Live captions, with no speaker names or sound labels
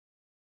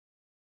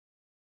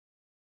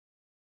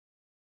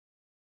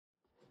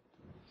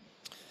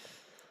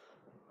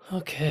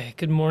Okay,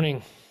 good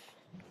morning,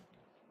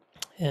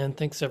 and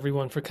thanks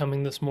everyone for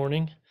coming this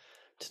morning.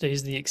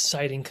 Today's the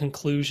exciting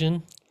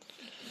conclusion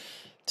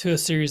to a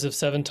series of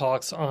 7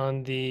 talks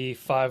on the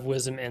 5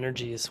 wisdom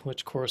energies,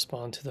 which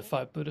correspond to the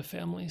 5 Buddha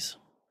families.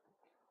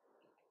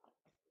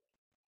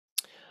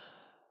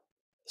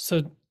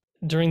 So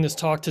during this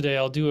talk today,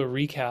 I'll do a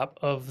recap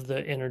of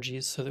the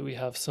energies so that we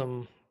have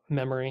some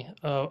memory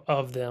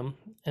of them,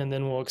 and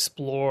then we'll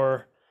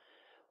explore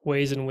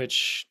ways in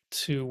which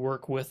to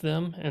work with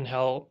them and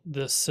how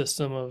this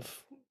system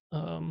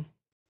um,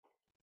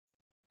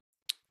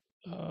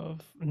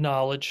 of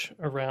knowledge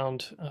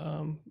around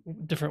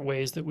different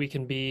ways that we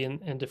can be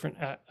and different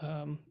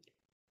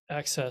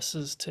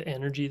accesses to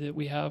energy that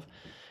we have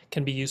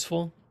can be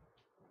useful.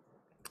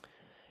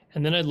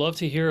 And then I'd love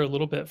to hear a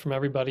little bit from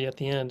everybody at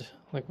the end,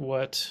 like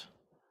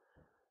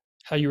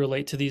how you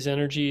relate to these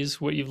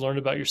energies, what you've learned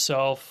about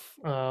yourself,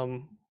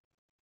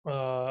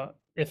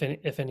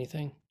 if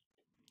anything.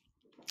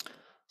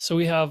 So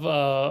we have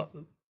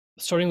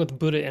starting with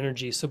Buddha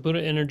energy. So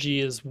Buddha energy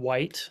is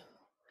white,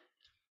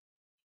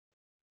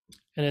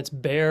 and it's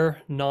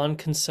bare,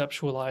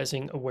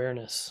 non-conceptualizing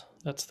awareness.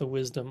 That's the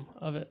wisdom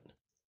of it.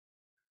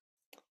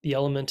 The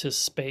element is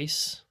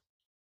space,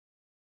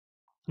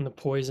 and the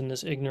poison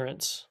is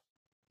ignorance.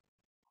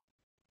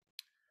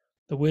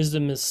 The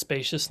wisdom is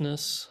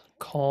spaciousness,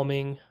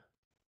 calming,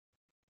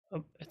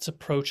 it's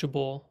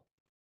approachable,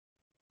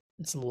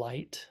 it's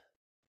light,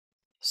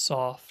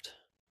 soft,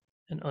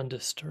 and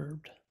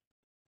undisturbed.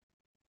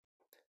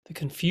 The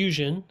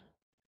confusion,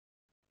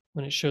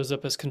 when it shows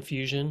up as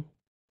confusion,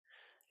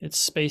 it's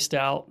spaced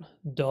out,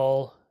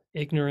 dull,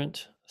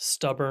 ignorant,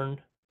 stubborn,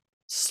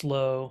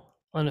 slow,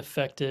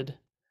 unaffected,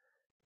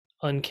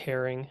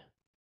 uncaring,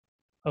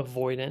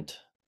 avoidant,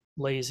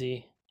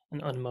 lazy,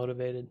 and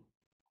unmotivated.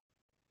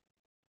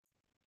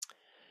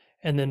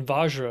 And then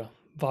Vajra.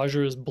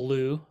 Vajra is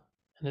blue,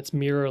 and it's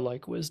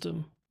mirror-like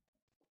wisdom.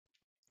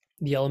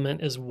 The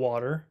element is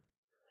water.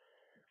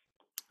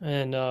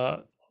 And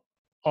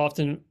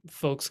often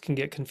folks can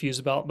get confused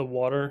about the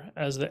water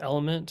as the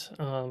element,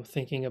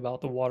 thinking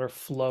about the water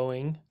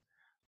flowing,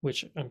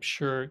 which I'm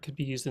sure could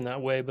be used in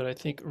that way, but I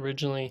think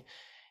originally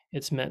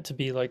it's meant to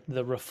be like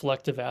the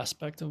reflective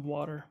aspect of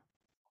water.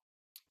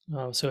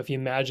 So if you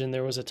imagine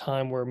there was a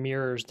time where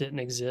mirrors didn't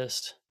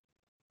exist,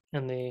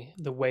 and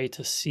the way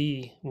to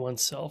see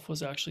oneself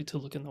was actually to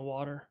look in the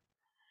water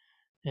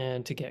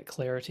and to get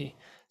clarity.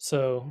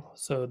 So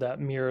that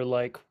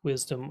mirror-like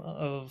wisdom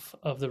of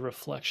the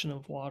reflection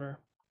of water.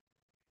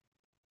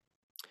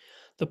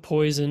 The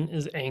poison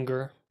is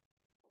anger.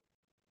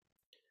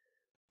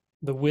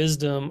 The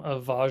wisdom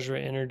of Vajra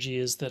energy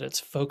is that it's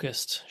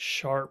focused,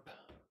 sharp,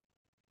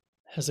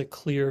 has a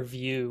clear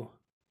view.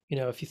 You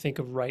know, if you think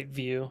of right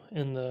view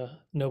in the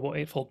Noble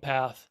Eightfold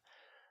Path,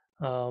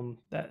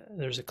 that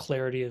there's a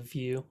clarity of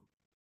view.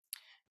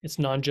 It's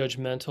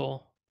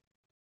non-judgmental,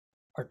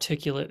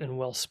 articulate, and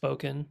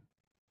well-spoken.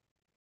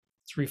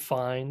 It's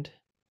refined,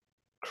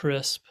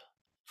 crisp,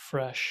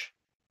 fresh,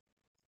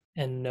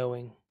 and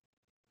knowing.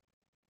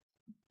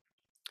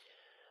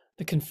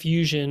 The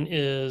confusion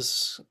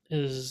is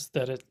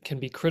that it can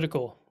be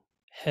critical,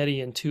 heady,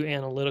 and too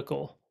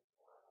analytical,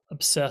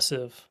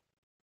 obsessive,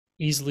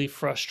 easily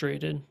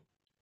frustrated,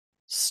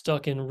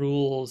 stuck in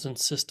rules and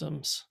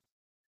systems,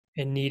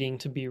 and needing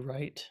to be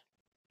right.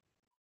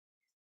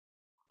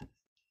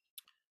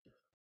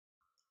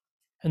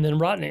 And then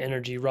Ratna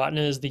energy.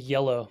 Ratna is the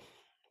yellow.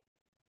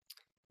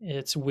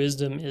 Its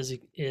wisdom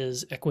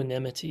is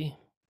equanimity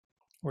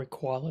or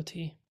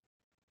equality.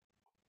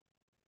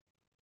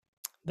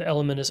 The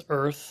element is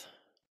earth.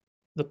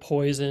 The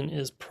poison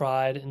is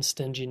pride and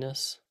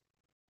stinginess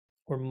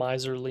or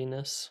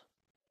miserliness.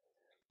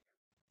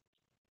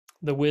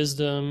 The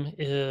wisdom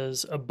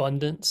is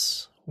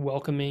abundance,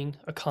 welcoming,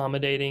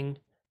 accommodating,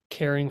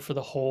 caring for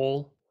the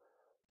whole,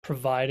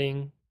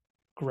 providing,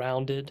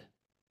 grounded,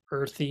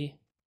 earthy,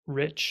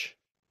 rich,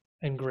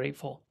 and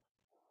grateful.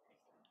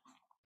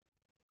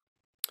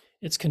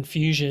 Its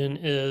confusion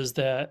is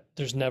that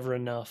there's never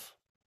enough.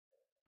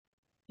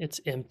 It's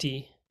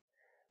empty,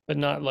 but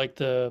not like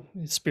the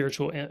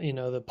spiritual,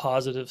 the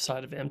positive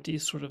side of empty,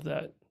 sort of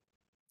that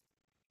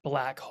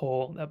black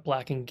hole, that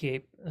black and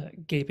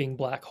gaping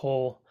black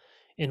hole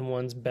in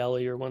one's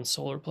belly or one's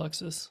solar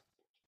plexus.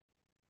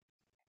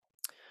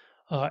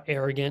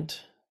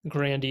 Arrogant,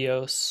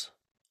 grandiose,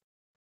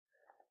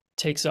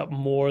 takes up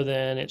more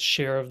than its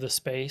share of the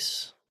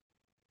space.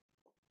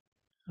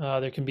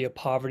 There can be a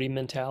poverty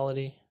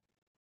mentality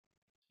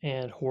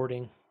and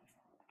hoarding.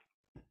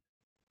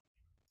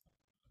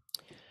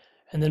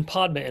 And then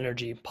Padma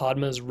energy.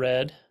 Padma is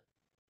red,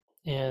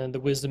 and the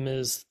wisdom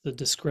is the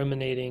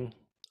discriminating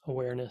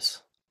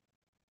awareness.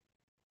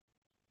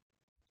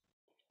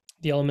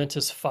 The element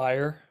is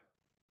fire.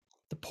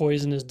 The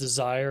poison is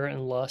desire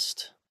and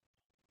lust.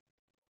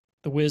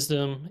 The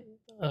wisdom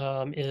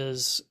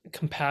is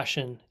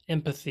compassion,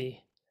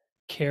 empathy,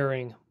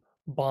 caring,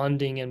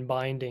 bonding and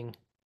binding,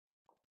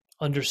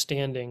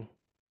 understanding,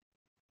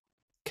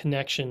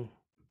 connection,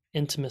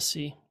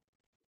 intimacy,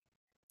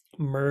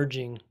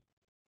 merging,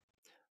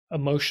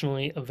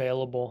 emotionally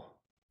available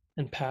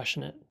and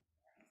passionate.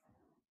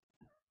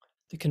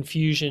 The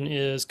confusion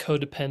is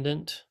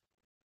codependent,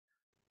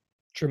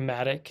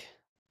 dramatic,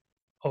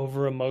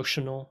 over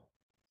emotional,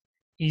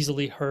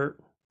 easily hurt,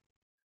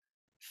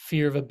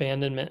 fear of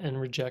abandonment and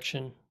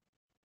rejection,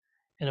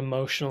 and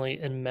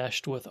emotionally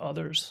enmeshed with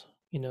others.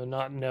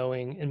 Not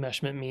knowing,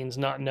 enmeshment means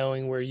not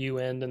knowing where you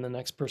end and the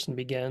next person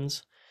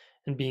begins,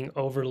 and being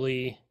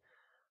overly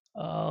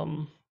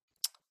um,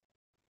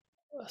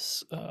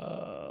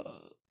 uh,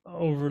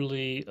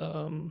 overly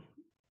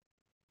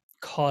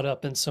caught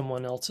up in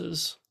someone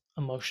else's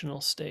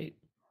emotional state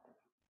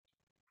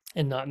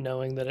and not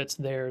knowing that it's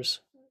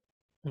theirs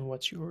and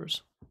what's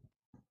yours.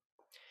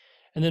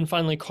 And then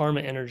finally,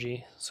 karma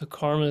energy. So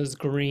karma is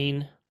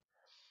green,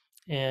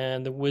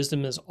 and the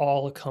wisdom is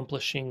all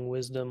accomplishing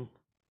wisdom,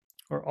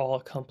 or all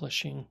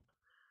accomplishing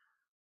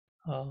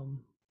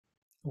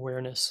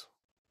awareness.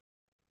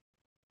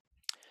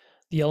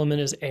 The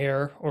element is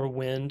air or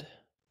wind.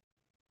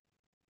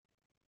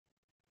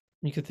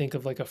 You could think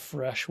of like a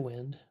fresh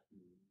wind.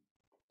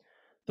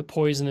 The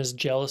poison is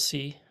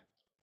jealousy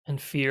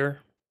and fear.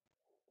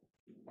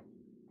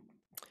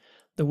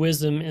 The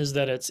wisdom is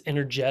that it's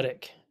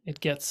energetic. It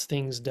gets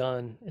things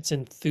done. It's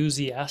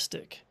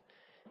enthusiastic,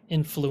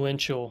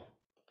 influential,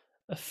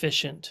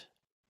 efficient,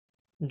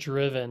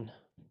 driven,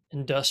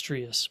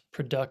 industrious,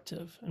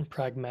 productive, and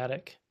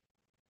pragmatic.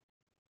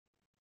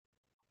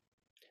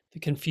 The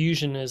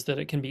confusion is that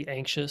it can be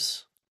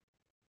anxious,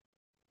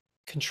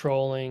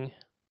 controlling,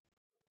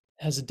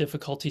 has a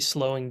difficulty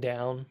slowing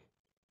down.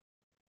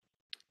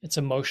 It's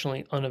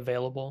emotionally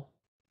unavailable,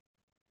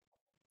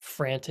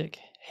 frantic,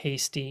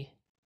 hasty,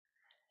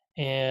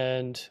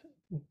 and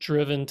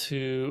driven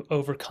to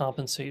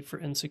overcompensate for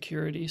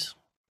insecurities.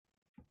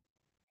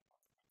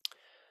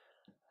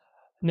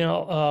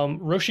 Now,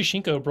 Roshi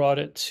Shinko brought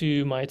it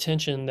to my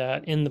attention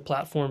that in the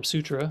Platform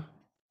Sutra,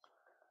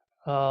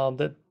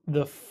 that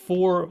the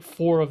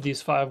four of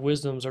these 5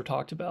 wisdoms are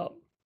talked about,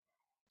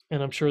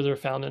 and I'm sure they're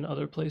found in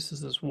other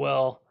places as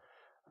well.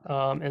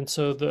 And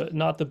so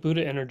not the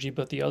Buddha energy,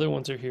 but the other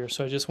ones are here.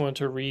 So I just wanted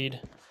to read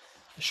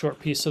a short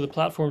piece. So the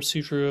Platform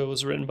Sutra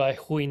was written by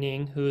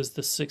Huining, who is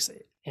the 6th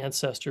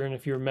ancestor, and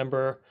if you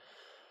remember,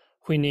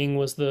 Huining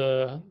was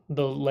the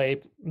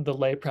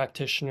lay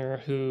practitioner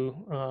who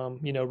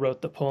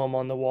wrote the poem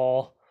on the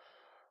wall,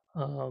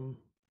 and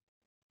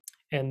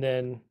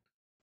then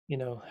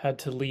had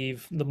to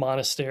leave the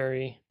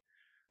monastery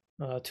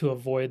to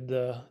avoid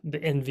the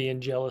envy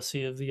and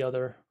jealousy of the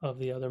other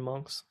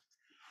monks.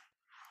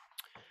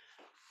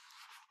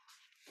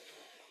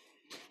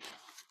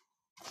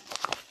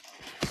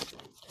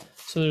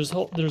 So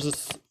there's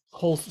this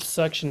whole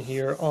section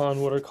here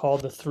on what are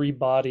called the 3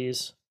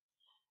 bodies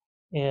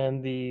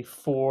and the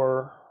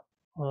 4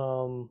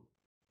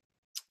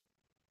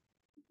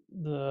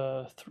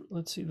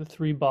 the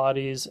 3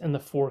 bodies and the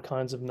 4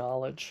 kinds of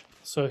knowledge.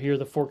 So here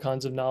the 4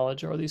 kinds of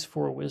knowledge are these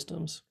 4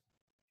 wisdoms.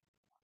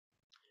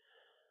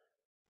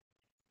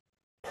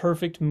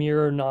 Perfect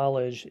mirror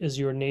knowledge is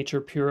your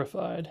nature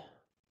purified.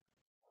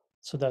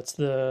 So that's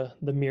the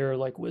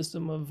mirror-like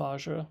wisdom of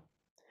Vajra.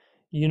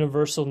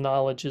 Universal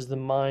knowledge is the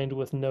mind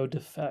with no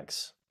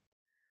defects.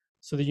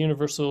 So the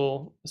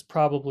universal is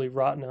probably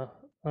Ratna,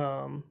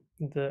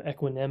 the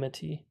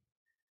equanimity,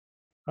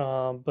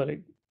 but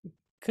it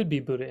could be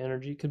Buddha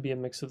energy, could be a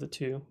mix of the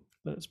two,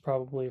 but it's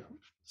probably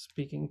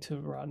speaking to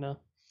Ratna.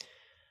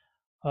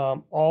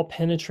 All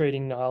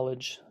penetrating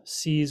knowledge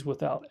sees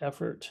without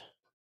effort.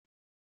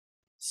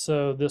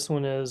 So this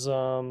one is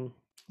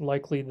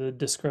likely the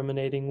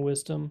discriminating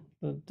wisdom,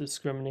 the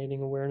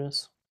discriminating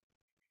awareness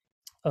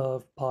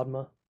of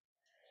Padma.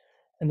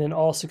 And then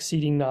all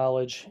succeeding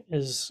knowledge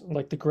is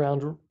like the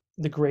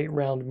great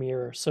round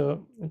mirror.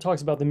 So it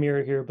talks about the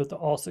mirror here, but the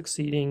all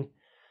succeeding,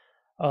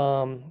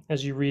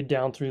 as you read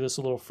down through this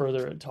a little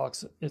further,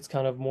 it's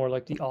kind of more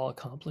like the all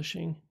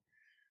accomplishing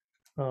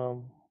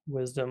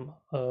wisdom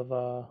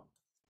of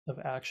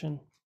action.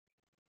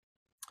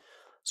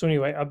 So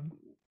anyway,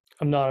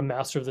 I'm not a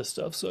master of this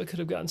stuff, so I could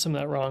have gotten some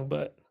of that wrong,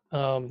 but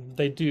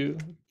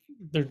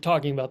they're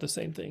talking about the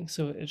same thing.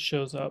 So it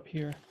shows up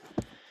here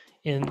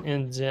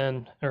in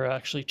Zen, or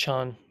actually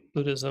Chan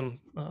Buddhism,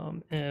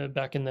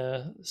 back in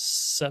the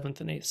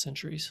 7th and 8th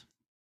centuries.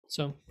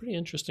 So pretty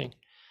interesting.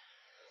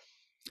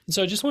 And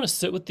so I just want to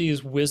sit with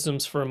these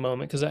wisdoms for a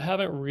moment, because I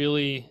haven't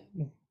really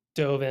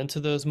dove into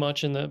those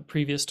much in the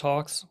previous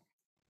talks.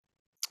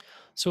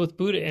 So with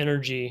Buddha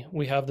energy,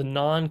 we have the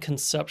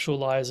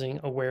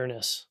non-conceptualizing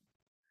awareness.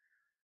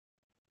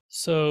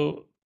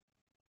 So,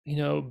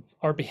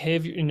 our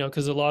behavior,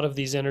 because a lot of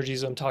these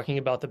energies, I'm talking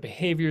about the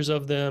behaviors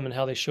of them and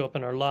how they show up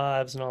in our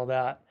lives and all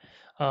that.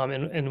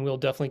 And we'll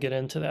definitely get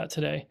into that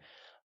today.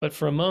 But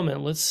for a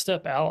moment, let's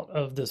step out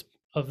of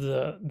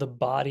the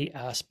body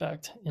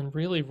aspect and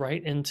really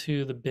right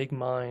into the big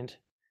mind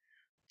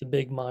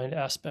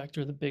aspect,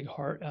 or the big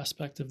heart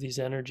aspect of these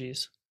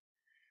energies.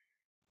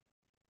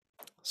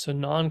 So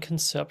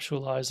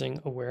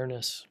non-conceptualizing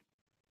awareness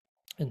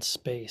and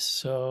space.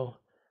 So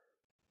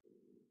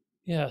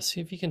yeah, see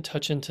if you can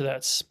touch into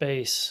that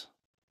space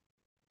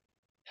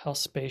how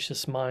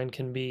spacious mind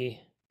can be.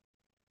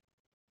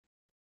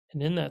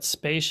 And in that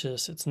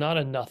spacious, it's not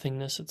a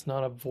nothingness, it's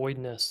not a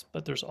voidness,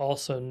 but there's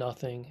also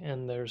nothing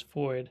and there's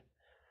void.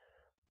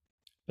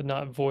 But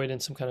not void in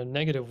some kind of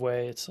negative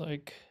way. It's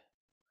like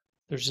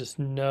there's just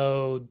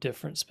no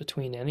difference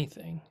between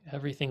anything.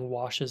 Everything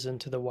washes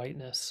into the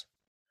whiteness.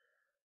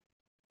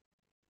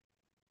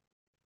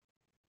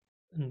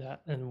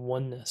 And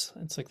oneness.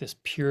 It's like this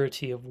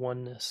purity of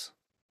oneness.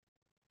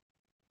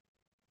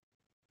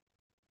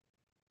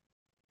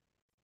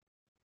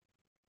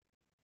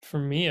 For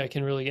me, I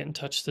can really get in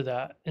touch with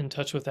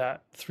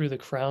that through the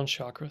crown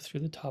chakra, through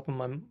the top of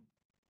my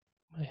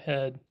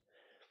head,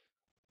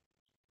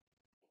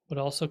 but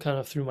also kind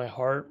of through my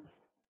heart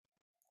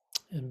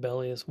and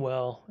belly as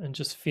well, and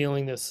just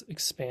feeling this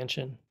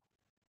expansion.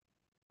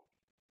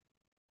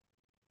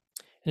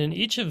 And in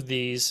each of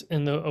these,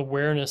 in the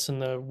awareness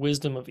and the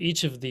wisdom of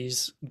each of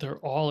these, they're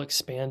all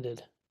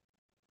expanded.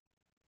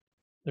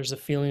 There's a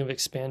feeling of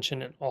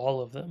expansion in all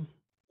of them.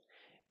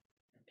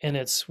 And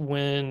it's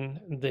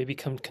when they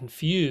become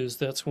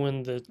confused, that's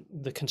when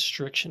the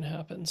constriction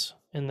happens.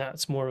 And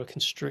that's more of a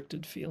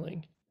constricted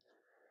feeling.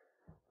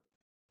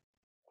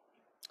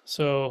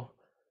 So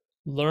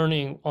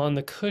learning on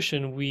the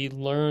cushion, we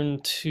learn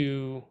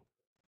to,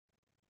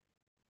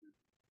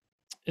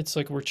 it's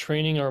like we're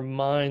training our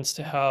minds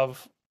to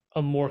have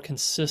a more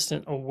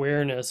consistent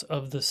awareness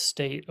of the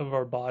state of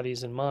our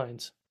bodies and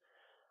minds.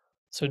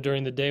 So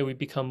during the day, we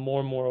become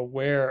more and more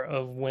aware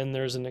of when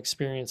there's an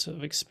experience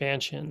of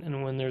expansion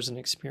and when there's an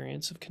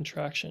experience of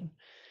contraction,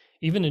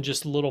 even in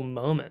just little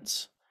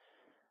moments.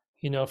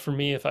 You know, for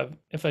me, if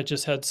I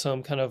just had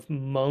some kind of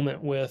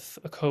moment with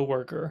a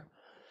coworker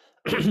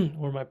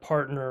or my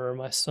partner or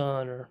my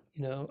son or,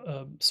 you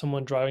know,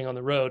 someone driving on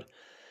the road,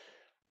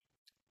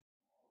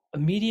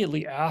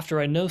 immediately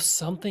after, I know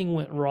something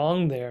went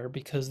wrong there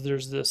because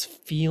there's this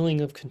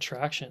feeling of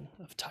contraction,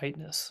 of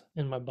tightness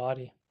in my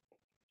body.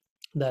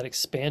 That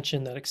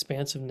expansion, that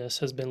expansiveness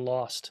has been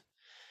lost.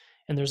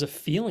 And there's a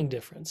feeling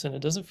difference and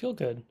it doesn't feel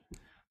good.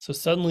 So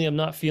suddenly I'm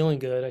not feeling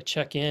good. I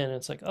check in and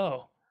it's like,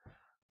 oh,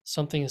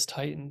 something is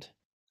tightened.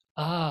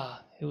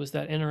 Ah, it was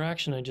that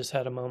interaction I just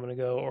had a moment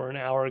ago or an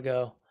hour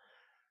ago.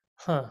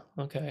 Huh,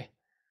 okay.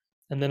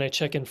 And then I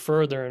check in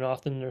further and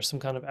often there's some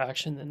kind of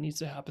action that needs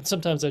to happen.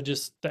 Sometimes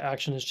the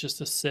action is just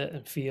to sit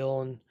and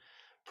feel and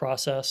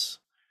process,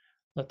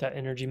 let that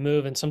energy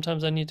move. And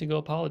sometimes I need to go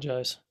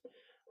apologize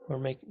or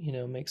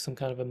make some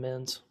kind of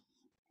amends.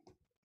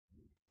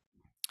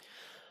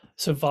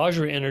 So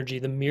Vajra energy,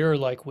 the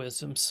mirror-like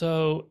wisdom.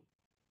 So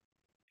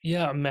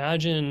yeah,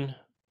 imagine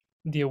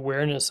the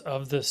awareness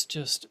of this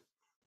just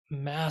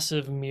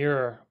massive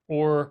mirror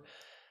or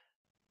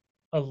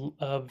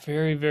a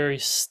very, very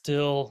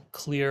still,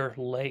 clear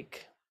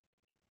lake.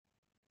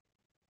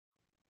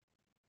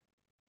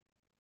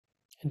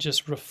 And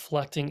just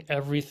reflecting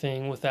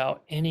everything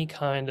without any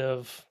kind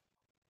of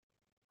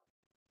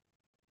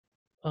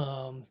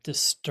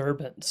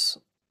disturbance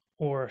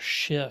or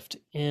shift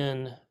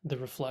in the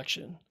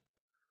reflection.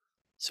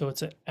 So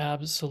it's an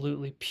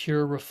absolutely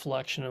pure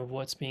reflection of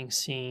what's being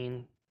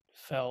seen,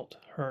 felt,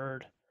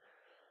 heard,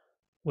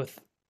 with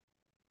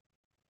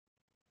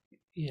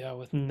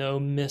no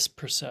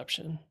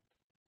misperception,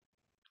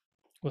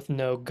 with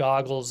no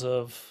goggles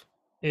of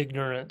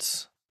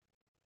ignorance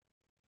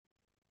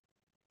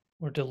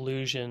or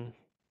delusion,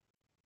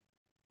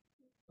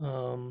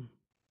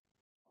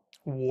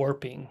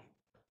 warping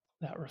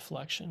that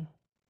reflection.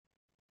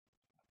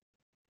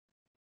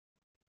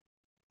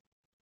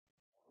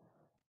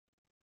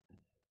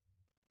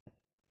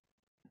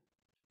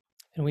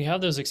 And we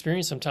have those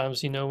experiences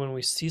sometimes, when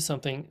we see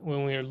something,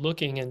 when we are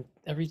looking and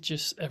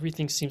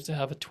everything seems to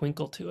have a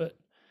twinkle to it.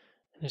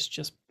 And it's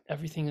just,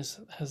 everything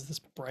has this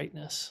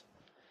brightness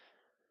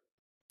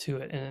to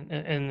it.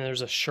 And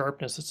there's a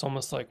sharpness. It's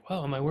almost like,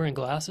 wow, am I wearing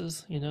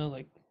glasses?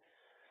 Like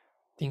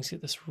things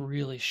get this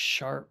really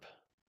sharp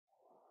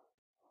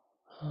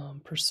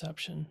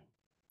perception.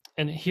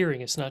 And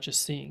hearing, it's not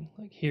just seeing,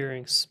 like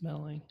hearing,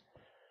 smelling,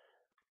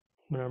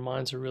 when our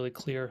minds are really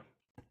clear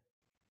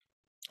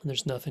and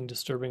there's nothing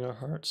disturbing our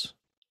hearts.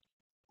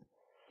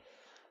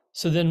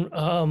 So then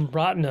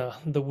Ratna,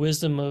 the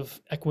wisdom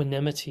of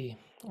equanimity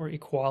or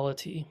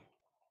equality.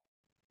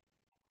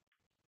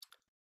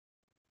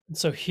 And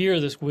so here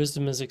this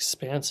wisdom is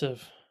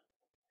expansive.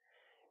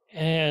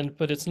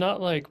 But it's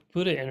not like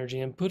Buddha energy.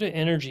 In Buddha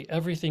energy,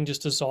 everything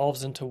just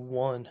dissolves into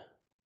one.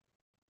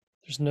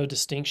 There's no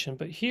distinction.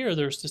 But here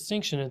there's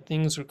distinction and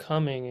things are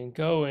coming and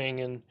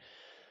going and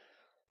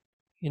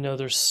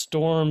there's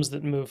storms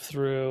that move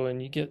through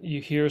and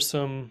you hear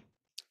some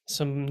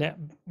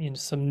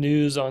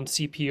news on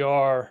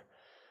CPR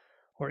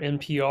or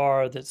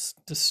NPR that's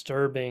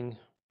disturbing,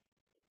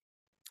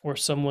 or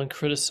someone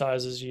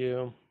criticizes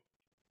you.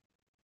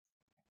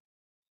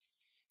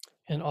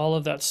 And all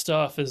of that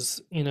stuff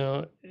is,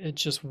 it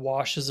just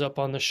washes up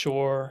on the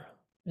shore.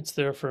 It's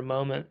there for a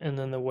moment, and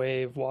then the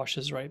wave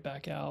washes right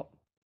back out.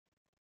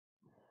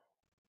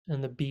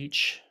 And the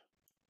beach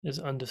is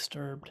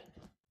undisturbed.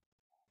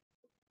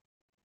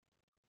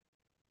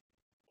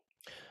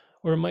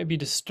 Or it might be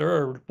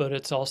disturbed, but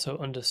it's also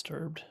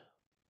undisturbed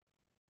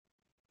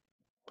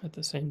at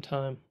the same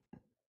time.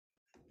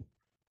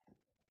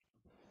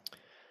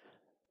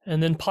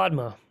 And then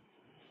Padma.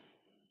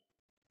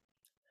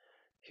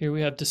 Here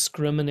we have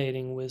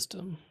discriminating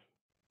wisdom.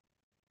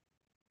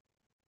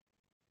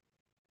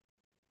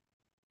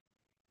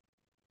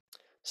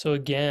 So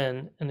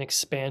again, an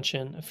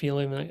expansion, a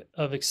feeling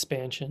of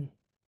expansion.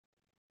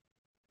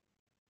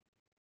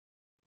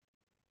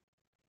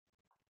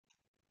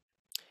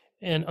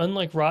 And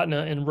unlike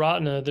Ratna, in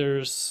Ratna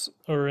there's,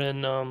 or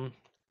in in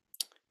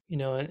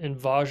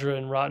Vajra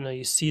and Ratna,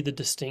 you see the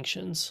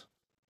distinctions.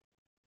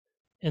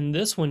 In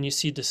this one, you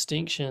see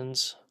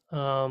distinctions,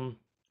 and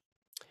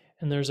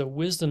there's a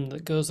wisdom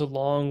that goes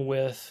along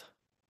with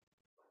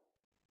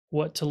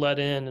what to let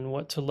in and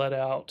what to let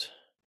out.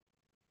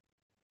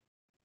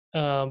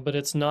 But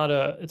it's not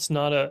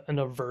an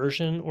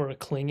aversion or a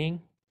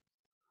clinging.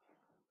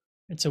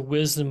 It's a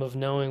wisdom of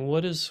knowing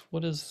what is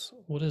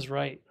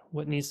right,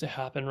 what needs to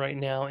happen right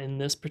now in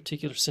this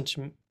particular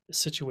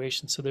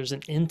situation. So there's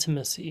an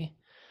intimacy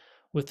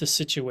with the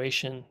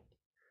situation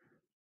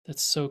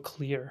that's so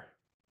clear.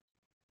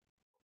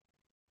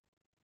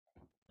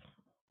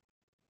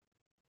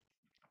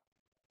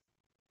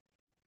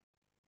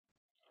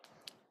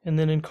 And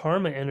then in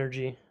karma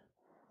energy,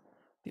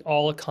 the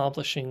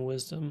all-accomplishing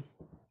wisdom.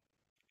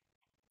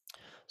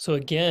 So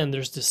again,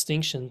 there's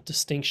distinction.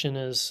 Distinction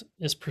is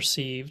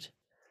perceived,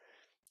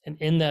 and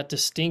in that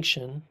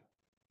distinction,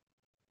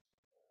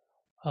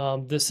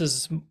 this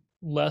is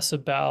less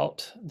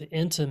about the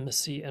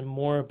intimacy and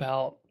more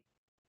about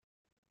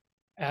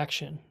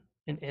action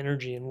and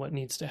energy and what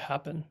needs to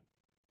happen.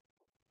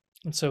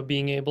 And so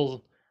being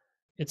able,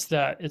 it's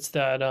that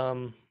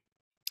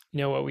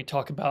what we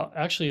talk about.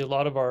 Actually, a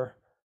lot of our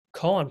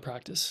koan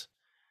practice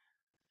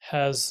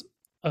has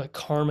a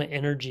karma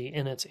energy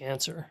in its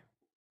answer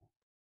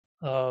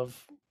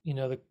of,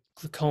 the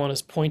koan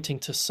is pointing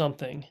to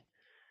something,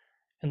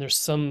 and there's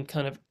some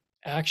kind of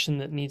action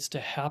that needs to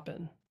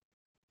happen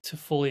to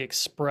fully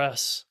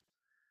express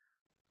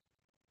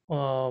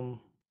the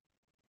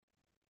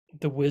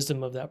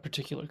wisdom of that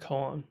particular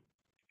koan.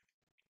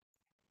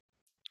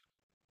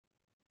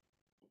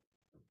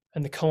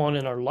 And the koan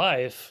in our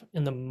life,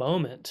 in the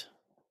moment,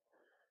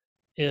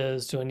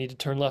 is, do I need to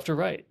turn left or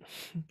right?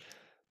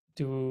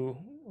 Do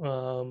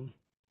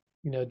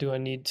I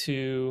need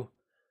to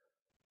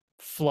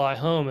fly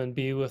home and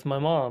be with my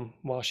mom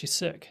while she's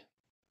sick?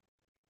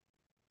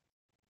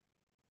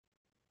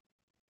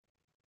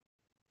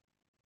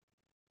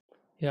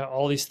 Yeah,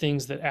 all these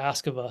things that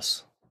ask of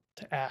us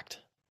to act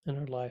in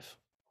our life.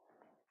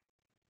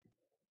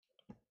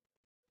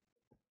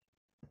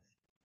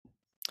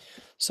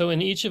 So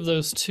in each of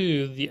those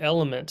two, the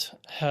element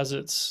has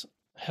its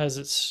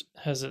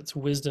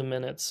wisdom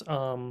and its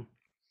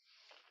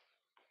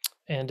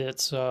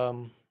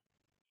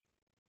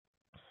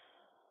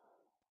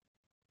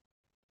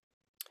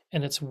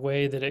and its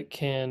way that it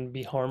can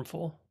be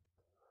harmful.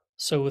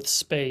 So with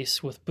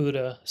space, with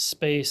Buddha,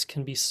 space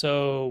can be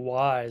so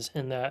wise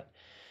in that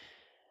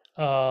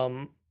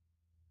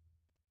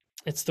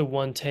it's the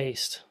one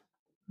taste,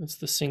 it's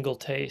the single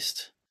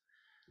taste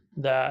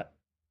that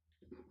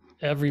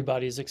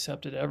everybody's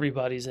accepted,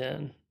 everybody's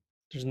in.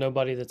 There's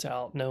nobody that's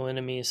out, no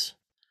enemies.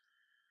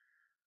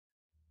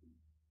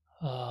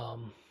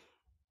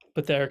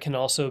 But there can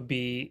also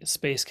be,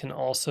 space can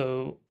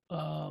also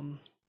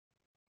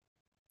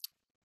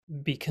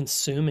be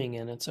consuming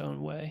in its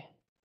own way.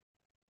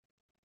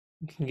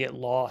 You can get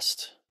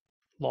lost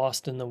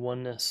in the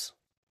oneness.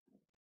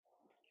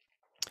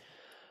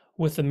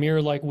 With the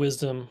mirror-like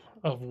wisdom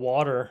of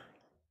water,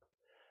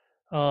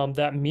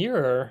 that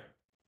mirror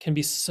can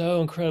be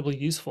so incredibly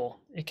useful.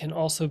 It can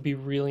also be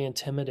really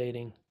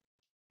intimidating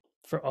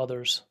for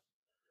others.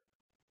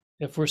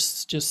 If we're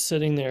just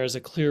sitting there as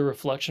a clear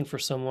reflection for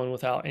someone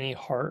without any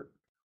heart,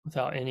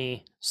 without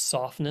any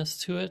softness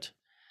to it,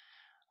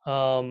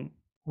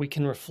 we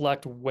can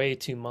reflect way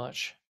too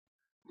much.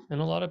 And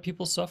a lot of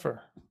people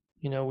suffer.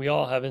 We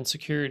all have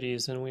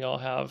insecurities, and we all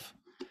have,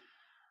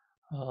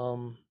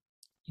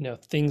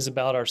 things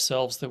about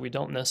ourselves that we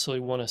don't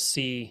necessarily want to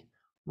see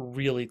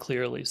really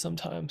clearly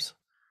sometimes.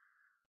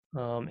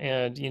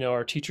 And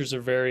our teachers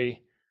are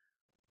very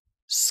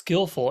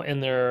skillful in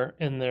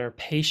their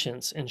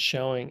patience and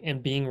showing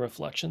and being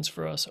reflections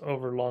for us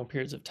over long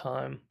periods of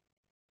time.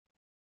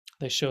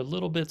 They show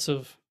little bits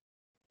of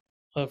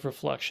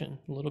reflection,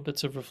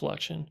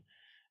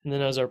 and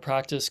then as our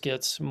practice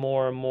gets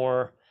more and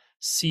more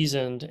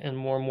seasoned and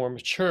more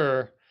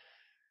mature,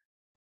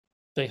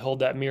 they hold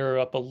that mirror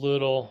up a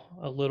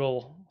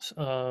little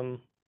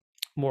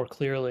more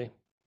clearly.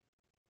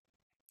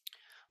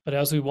 But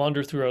as we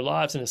wander through our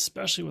lives, and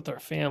especially with our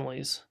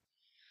families,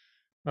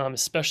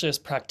 especially as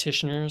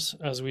practitioners,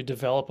 as we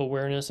develop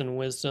awareness and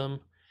wisdom,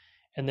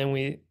 and then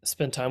we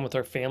spend time with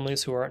our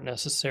families who aren't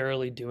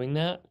necessarily doing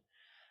that,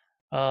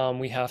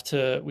 we have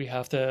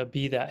to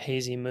be that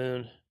hazy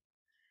moon.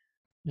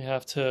 We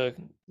have to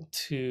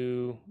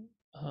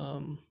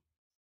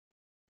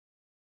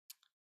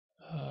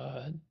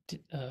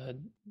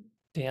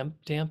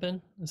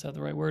dampen, is that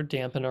the right word?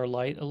 Dampen our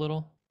light a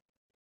little.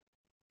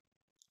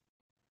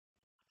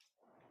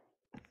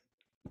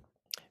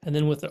 And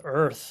then with the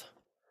earth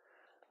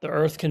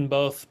can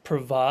both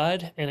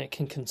provide and it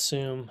can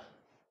consume.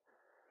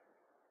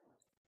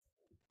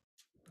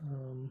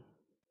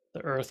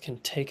 The earth can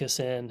take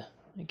us in,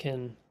 it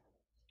can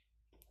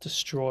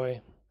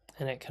destroy,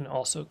 and it can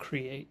also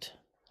create.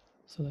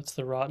 So that's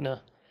the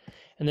Ratna.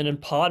 And then in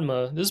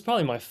Padma, this is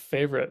probably my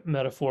favorite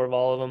metaphor of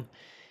all of them,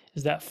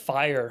 is that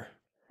fire,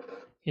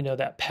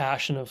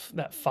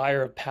 that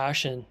fire of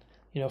passion.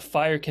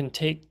 Fire can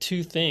take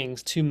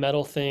two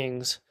metal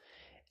things,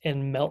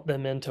 and melt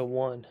them into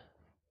one.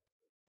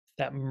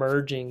 That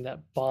merging,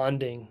 that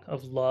bonding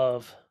of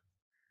love.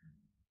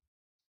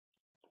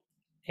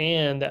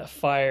 And that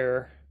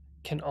fire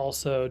can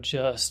also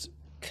just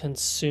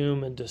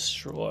consume and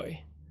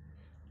destroy.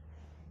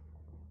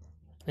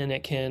 And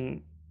it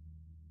can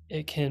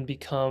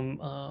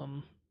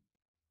become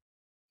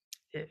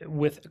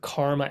with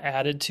karma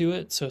added to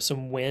it, so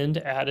some wind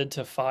added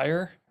to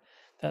fire,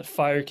 that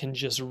fire can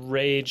just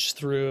rage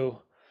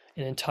through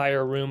an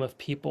entire room of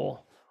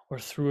people or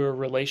through a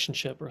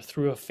relationship or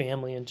through a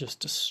family and just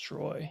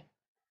destroy.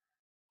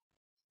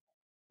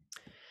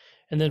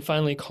 And then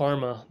finally,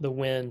 karma, the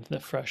wind, the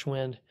fresh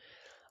wind.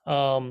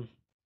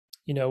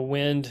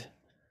 Wind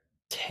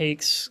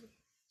takes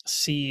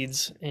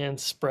seeds and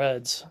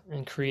spreads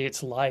and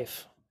creates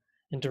life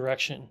and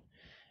direction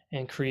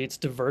and creates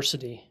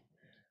diversity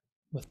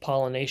with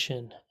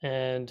pollination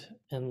and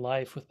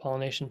life with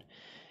pollination.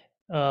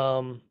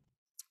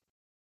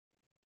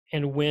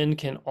 And wind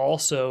can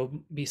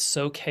also be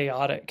so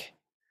chaotic.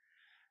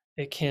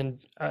 It can,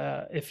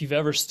 if you've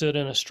ever stood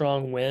in a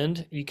strong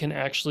wind, you can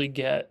actually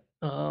get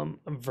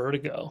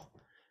vertigo.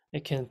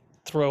 It can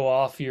throw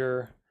off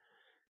your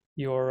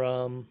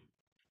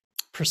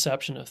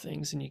perception of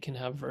things, and you can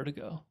have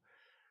vertigo.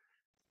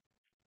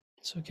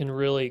 So it can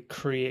really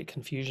create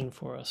confusion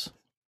for us.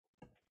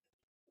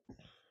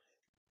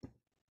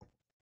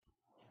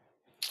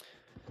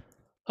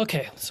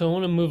 Okay, so I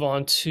want to move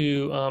on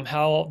to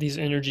how these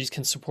energies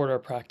can support our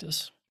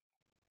practice.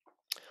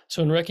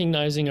 So in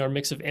recognizing our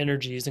mix of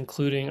energies,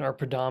 including our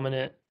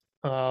predominant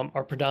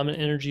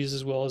energies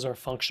as well as our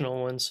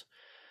functional ones,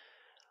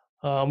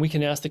 we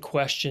can ask the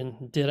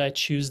question, did I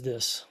choose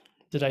this?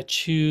 Did I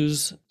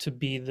choose to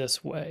be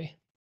this way?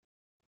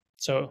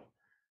 So,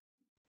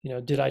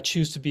 did I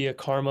choose to be a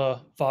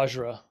Karma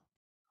Vajra?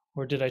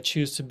 Or did I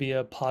choose to be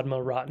a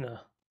Padma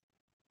Ratna?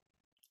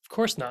 Of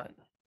course not.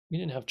 We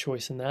didn't have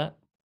choice in that.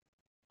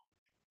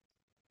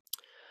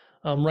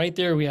 Right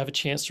there, we have a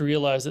chance to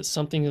realize that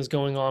something is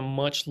going on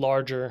much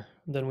larger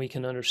than we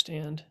can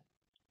understand.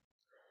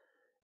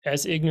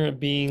 As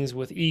ignorant beings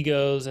with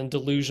egos and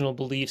delusional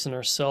beliefs in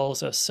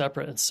ourselves as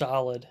separate and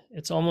solid,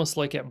 it's almost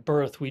like at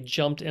birth we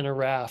jumped in a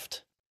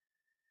raft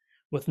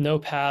with no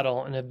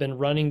paddle and have been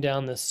running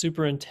down this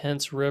super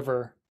intense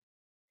river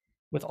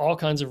with all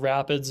kinds of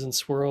rapids and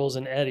swirls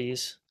and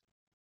eddies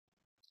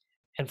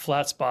and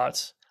flat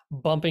spots,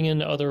 bumping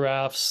into other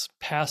rafts,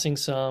 passing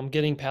some,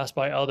 getting passed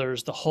by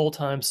others, the whole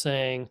time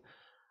saying,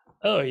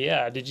 "Oh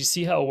yeah, did you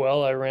see how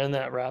well I ran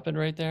that rapid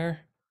right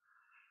there?"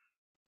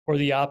 Or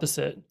the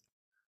opposite.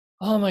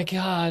 "Oh my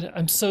God,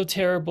 I'm so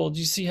terrible. Do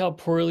you see how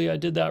poorly I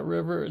did that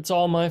river? It's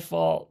all my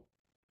fault."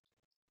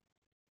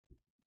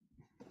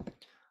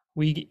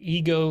 We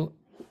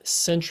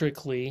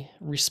egocentrically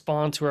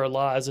respond to our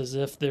lives as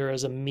if there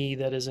is a me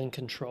that is in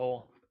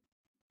control.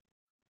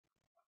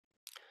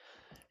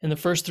 In the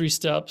first 3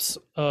 steps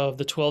of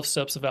the 12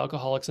 steps of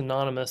Alcoholics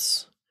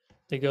Anonymous,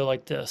 they go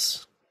like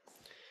this.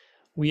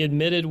 We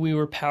admitted we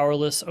were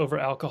powerless over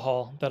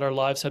alcohol, that our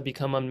lives had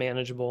become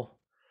unmanageable.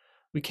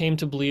 We came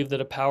to believe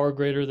that a power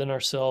greater than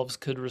ourselves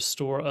could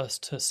restore us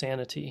to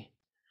sanity.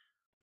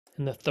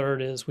 And the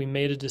third is we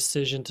made a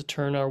decision to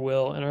turn our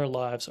will and our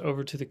lives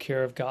over to the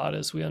care of God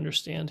as we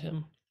understand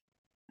Him.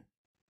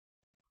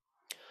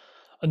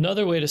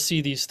 Another way to see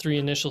these 3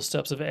 initial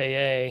steps of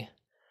AA,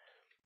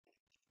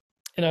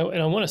 and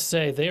I want to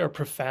say they are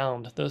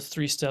profound. Those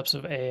 3 steps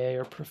of AA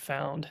are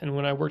profound. And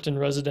when I worked in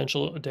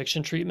residential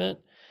addiction treatment,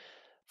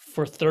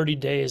 for 30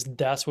 days,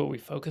 that's what we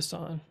focused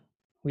on.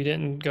 We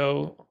didn't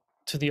go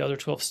to the other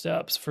 12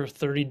 steps. For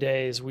 30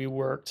 days, we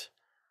worked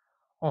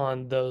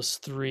on those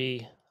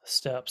 3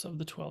 steps of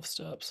the 12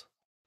 steps.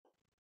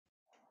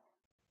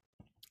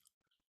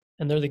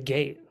 And they're the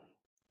gate.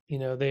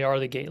 They are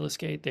the gateless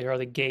gate. They are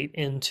the gate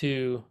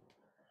into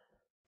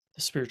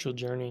the spiritual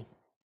journey.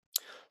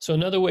 So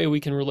another way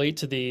we can relate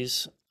to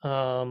these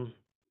and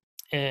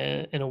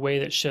in a way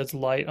that sheds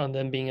light on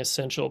them being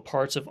essential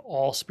parts of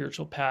all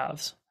spiritual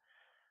paths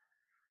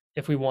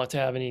if we want to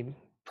have any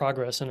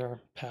progress in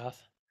our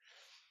path.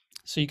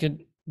 So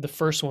the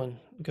first one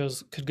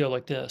could go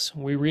like this.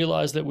 We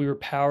realized that we were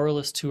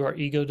powerless to our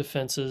ego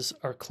defenses,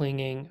 our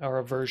clinging, our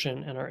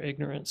aversion, and our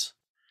ignorance,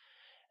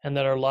 and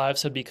that our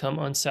lives had become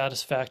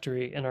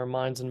unsatisfactory and our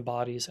minds and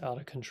bodies out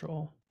of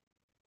control.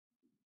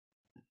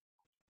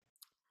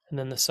 And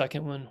then the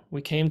second one,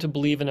 we came to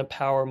believe in a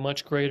power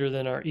much greater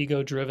than our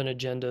ego-driven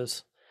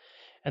agendas,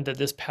 and that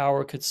this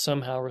power could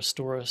somehow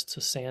restore us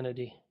to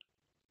sanity.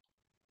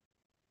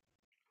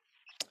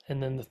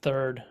 And then the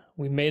third,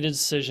 we made a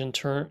decision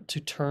to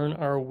turn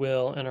our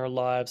will and our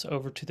lives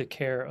over to the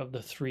care of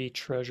the three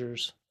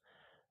treasures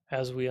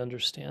as we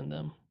understand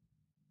them.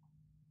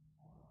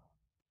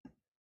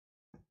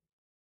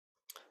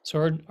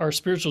 So our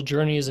spiritual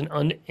journey is an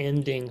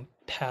unending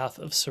path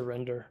of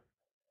surrender.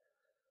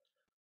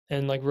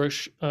 And like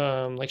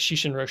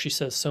Shishin Roshi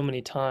says so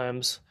many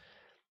times,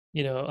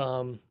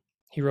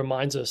 he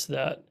reminds us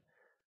that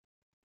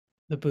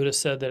the Buddha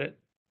said that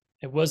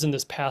it wasn't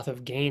this path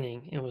of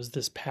gaining, it was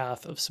this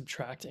path of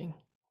subtracting,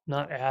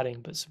 not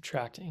adding, but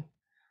subtracting,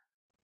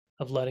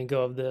 of letting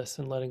go of this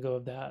and letting go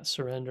of that,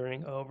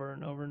 surrendering over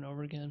and over and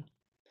over again.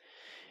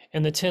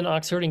 In the 10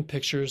 ox herding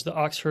pictures, the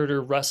ox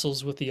herder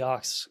wrestles with the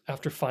ox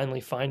after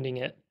finally finding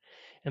it.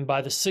 And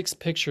by the 6th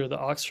picture, the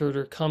ox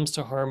herder comes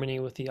to harmony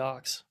with the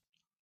ox.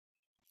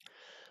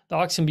 The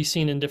ox can be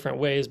seen in different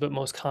ways, but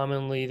most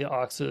commonly the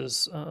ox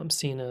is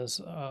seen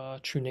as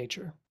true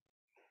nature.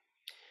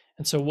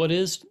 And so what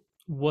is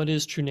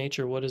true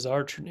nature? What is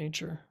our true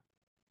nature?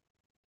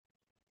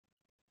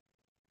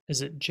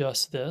 Is it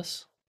just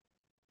this?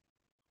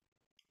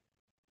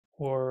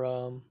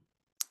 Or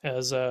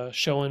as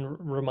Schoen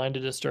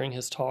reminded us during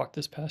his talk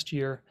this past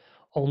year,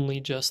 only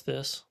just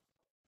this?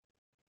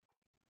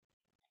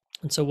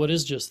 And so what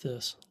is just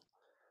this?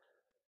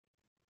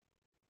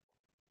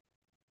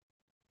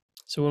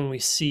 So when we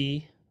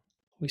see,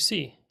 we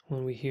see.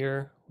 When we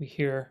hear, we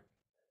hear.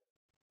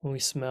 When we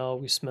smell,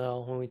 we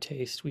smell. When we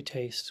taste, we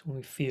taste. When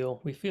we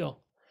feel, we feel.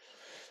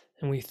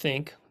 And we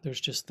think,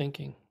 there's just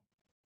thinking.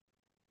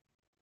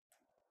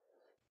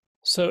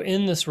 So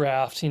in this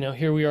raft,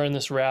 here we are in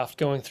this raft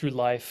going through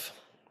life.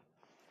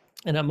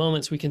 And at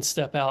moments we can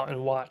step out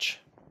and watch.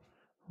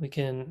 We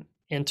can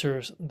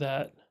enter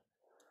that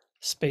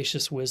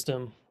spacious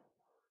wisdom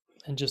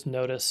and just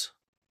notice.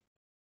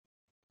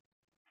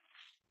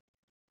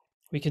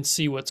 We can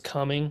see what's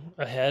coming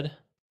ahead.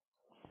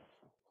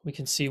 We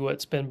can see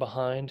what's been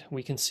behind.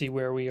 We can see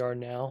where we are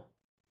now.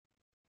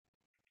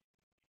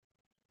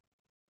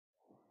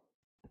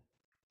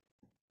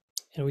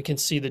 And we can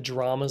see the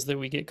dramas that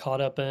we get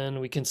caught up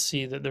in. We can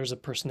see that there's a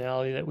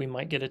personality that we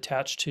might get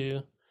attached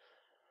to,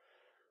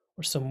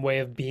 or some way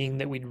of being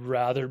that we'd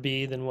rather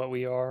be than what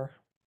we are.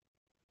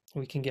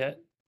 We can get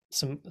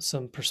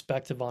some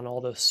perspective on all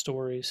those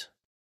stories.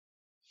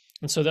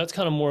 And so that's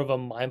kind of more of a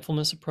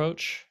mindfulness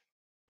approach,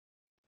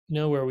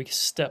 where we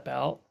step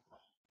out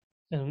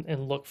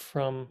and look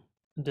from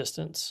a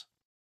distance,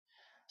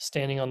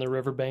 standing on the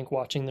riverbank,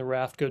 watching the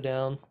raft go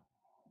down.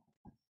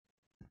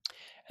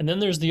 And then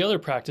there's the other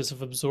practice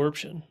of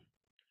absorption,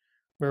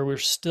 where we're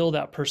still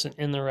that person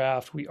in the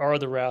raft, we are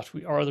the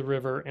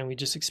river, and we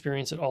just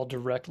experience it all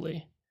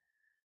directly.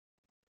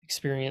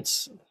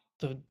 Experience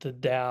the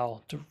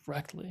Tao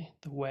directly,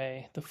 the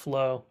way, the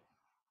flow.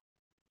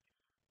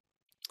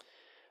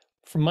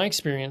 From my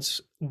experience,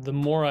 the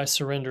more I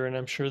surrender, and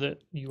I'm sure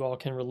that you all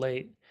can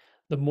relate,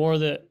 the more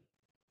that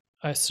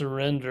I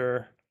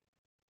surrender,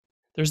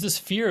 there's this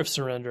fear of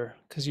surrender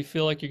because you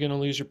feel like you're going to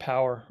lose your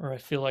power, or I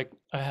feel like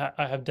I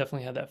have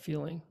definitely had that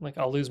feeling, like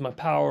I'll lose my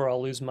power,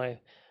 I'll lose my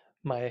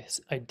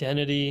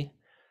identity,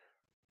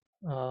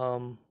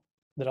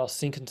 that I'll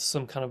sink into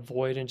some kind of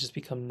void and just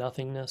become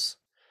nothingness.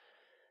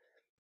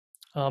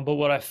 But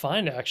what I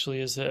find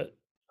actually is that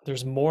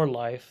there's more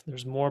life,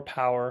 there's more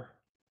power,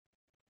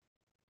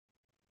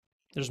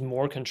 there's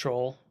more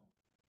control.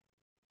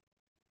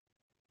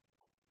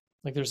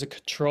 Like there's a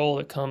control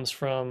that comes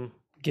from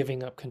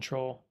giving up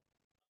control.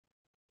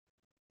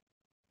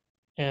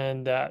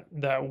 And that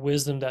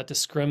wisdom, that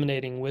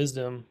discriminating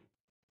wisdom,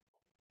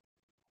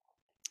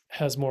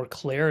 has more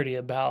clarity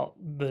about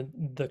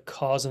the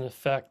cause and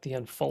effect, the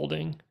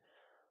unfolding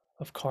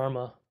of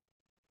karma.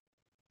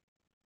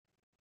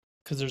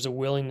 Because there's a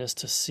willingness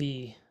to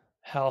see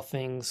how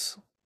things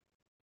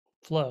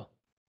flow.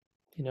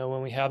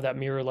 When we have that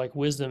mirror-like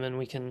wisdom and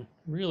we can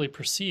really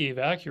perceive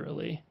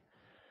accurately,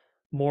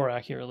 more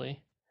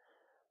accurately,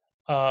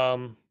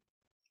 then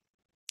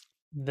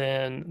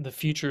the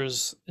future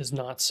is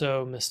not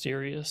so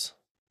mysterious.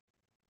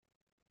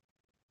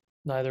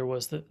 Neither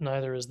is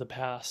the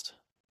past.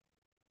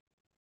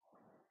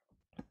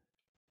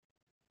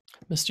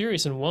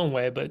 Mysterious in one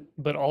way,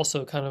 but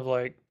also kind of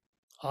like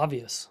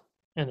obvious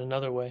in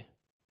another way.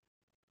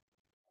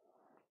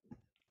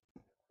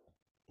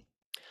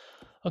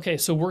 Okay,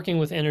 so working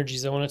with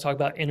energies, I want to talk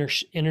about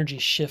energy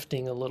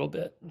shifting a little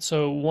bit.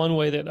 So one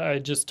way that I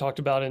just talked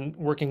about in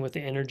working with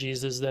the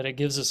energies is that it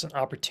gives us an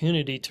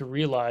opportunity to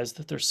realize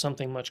that there's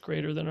something much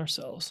greater than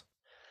ourselves,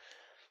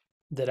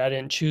 that I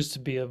didn't choose to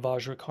be a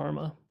Vajra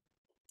karma,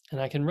 and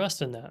I can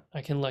rest in that.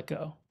 I can let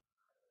go.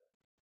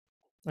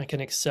 I can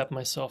accept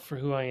myself for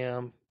who I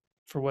am,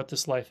 for what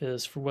this life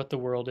is, for what the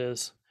world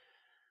is.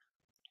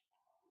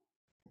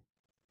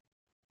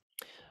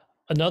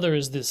 Another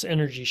is this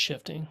energy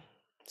shifting.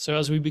 So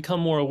as we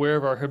become more aware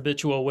of our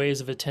habitual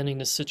ways of attending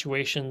to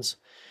situations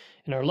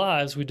in our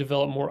lives, we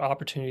develop more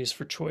opportunities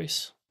for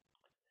choice.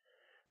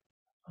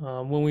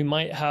 When we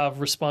might have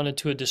responded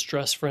to a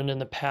distressed friend in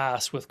the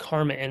past with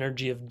karma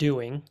energy of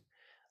doing,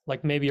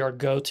 like maybe our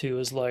go-to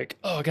is like,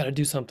 oh, I got to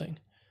do something.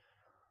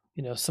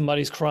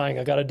 Somebody's crying,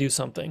 I got to do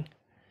something.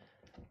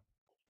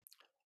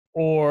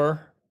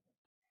 Or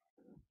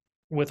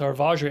with our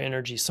Vajra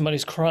energy,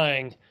 somebody's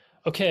crying,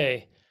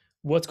 okay,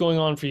 what's going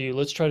on for you?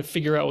 Let's try to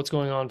figure out what's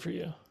going on for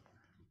you,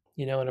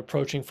 and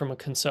approaching from a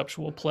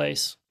conceptual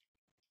place.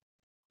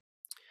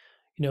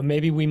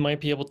 Maybe we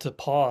might be able to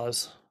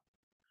pause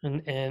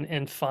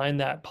and find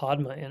that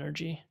Padma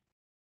energy,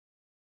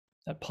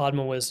 that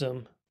Padma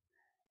wisdom,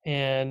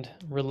 and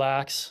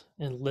relax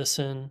and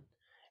listen,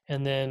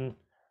 and then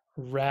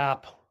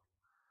wrap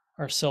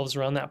ourselves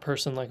around that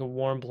person like a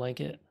warm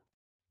blanket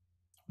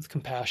with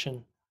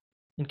compassion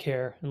and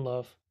care and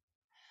love.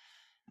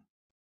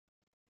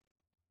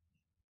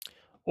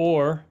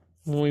 Or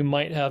when we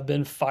might have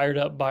been fired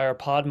up by our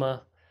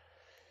Padma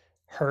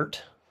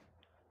hurt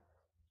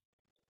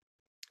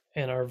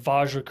and our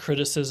Vajra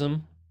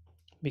criticism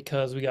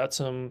because we got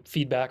some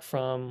feedback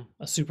from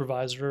a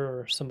supervisor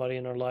or somebody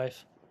in our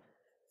life,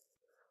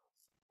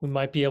 we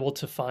might be able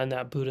to find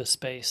that Buddha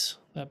space,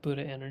 that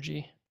Buddha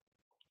energy,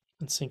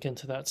 and sink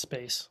into that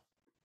space.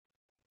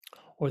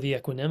 Or the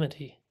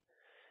equanimity,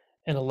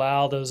 and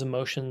allow those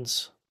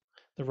emotions,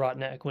 the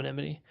Ratna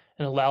equanimity,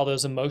 and allow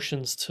those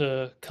emotions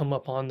to come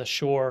up on the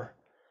shore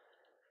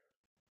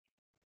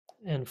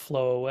and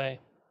flow away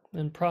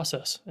and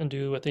process and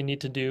do what they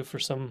need to do for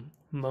some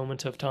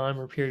moment of time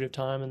or period of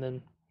time, and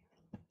then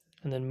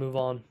move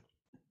on.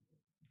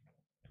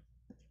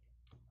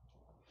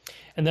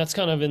 And that's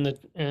kind of in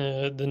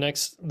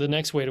the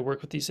next way to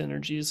work with these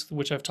energies,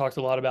 which I've talked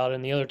a lot about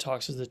in the other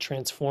talks, is the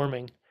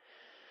transforming,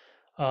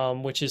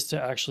 which is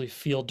to actually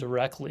feel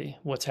directly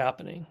what's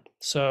happening.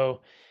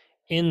 So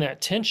in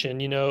that tension,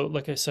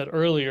 like I said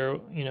earlier,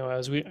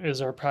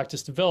 as our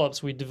practice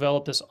develops, we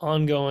develop this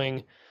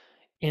ongoing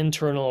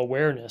internal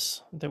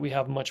awareness that we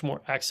have much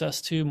more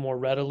access to more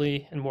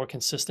readily and more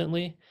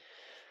consistently.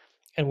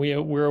 And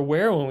we're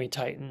aware when we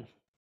tighten,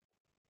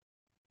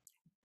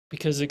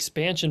 because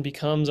expansion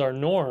becomes our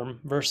norm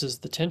versus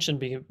the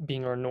tension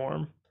being our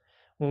norm.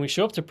 When we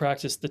show up to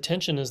practice, the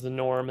tension is the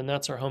norm, and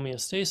that's our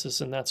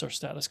homeostasis, and that's our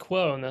status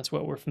quo, and that's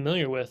what we're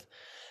familiar with.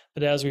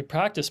 But as we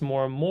practice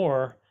more and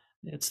more,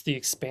 it's the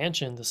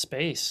expansion, the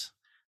space,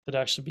 that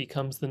actually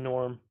becomes the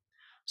norm.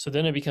 So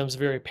then it becomes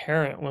very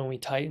apparent when we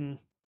tighten.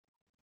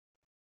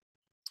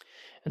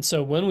 And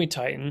so when we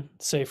tighten,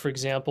 say, for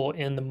example,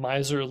 in the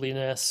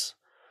miserliness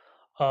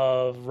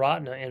of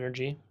Ratna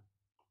energy,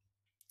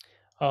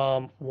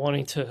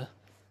 wanting to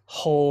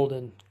hold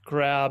and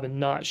grab and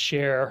not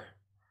share,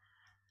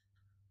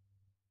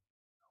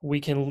 we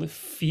can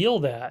feel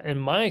that. And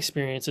my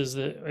experience is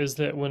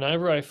that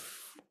whenever I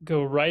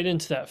go right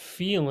into that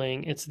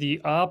feeling, it's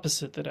the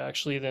opposite that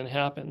actually then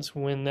happens.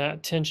 When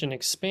that tension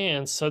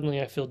expands,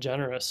 suddenly I feel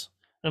generous.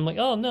 And I'm like,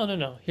 oh,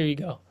 no, here you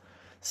go.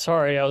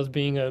 Sorry, I was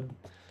being a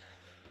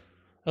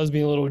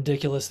little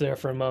ridiculous there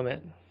for a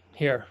moment.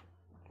 Here,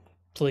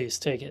 please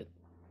take it,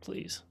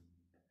 please.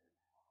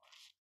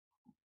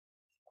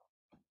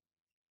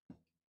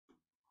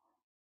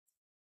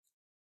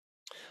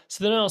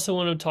 So then I also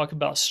want to talk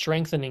about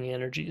strengthening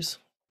energies.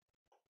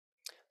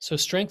 So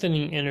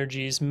strengthening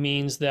energies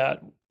means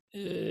that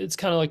it's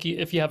kind of like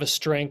if you have a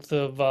strength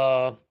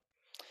of,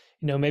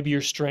 maybe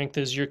your strength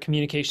is your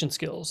communication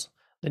skills,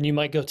 then you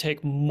might go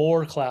take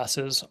more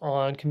classes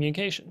on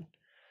communication,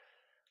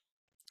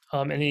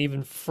 and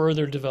even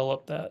further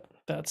develop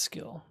that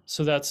skill.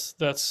 So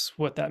that's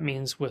what that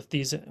means with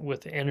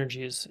the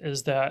energies,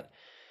 is that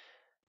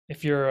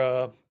if you're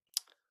a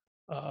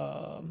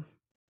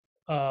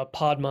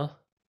Padma,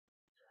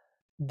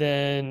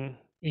 then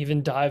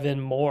even dive in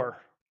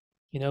more,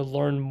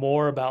 learn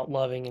more about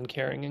loving and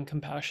caring and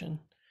compassion,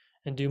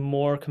 and do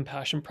more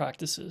compassion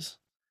practices.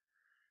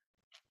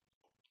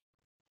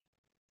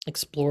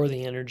 Explore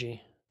the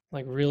energy,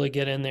 like really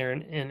get in there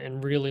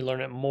and really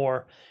learn it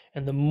more.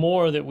 And the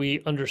more that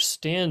we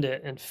understand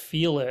it and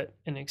feel it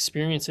and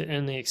experience it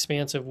in the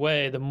expansive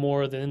way, the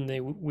more then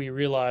we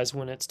realize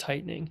when it's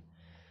tightening.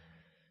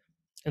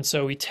 And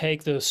so we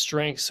take those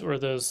strengths or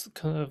those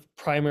kind of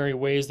primary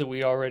ways that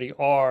we already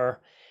are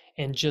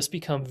and just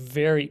become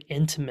very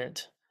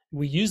intimate.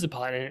 We use the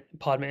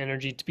Padma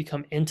energy to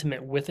become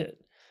intimate with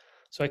it.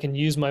 So I can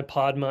use my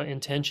Padma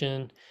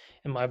intention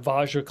and my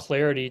Vajra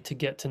clarity to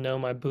get to know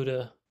my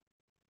Buddha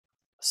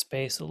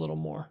space a little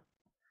more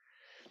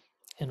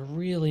and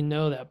really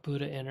know that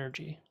Buddha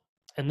energy.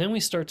 And then we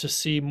start to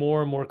see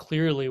more and more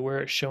clearly where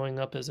it's showing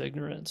up as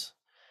ignorance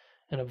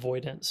and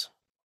avoidance.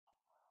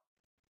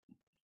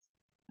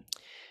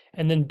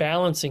 And then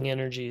balancing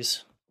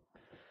energies.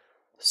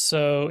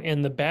 So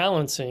in the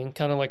balancing,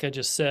 kind of like I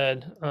just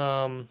said,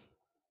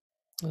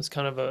 it's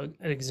kind of an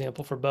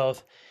example for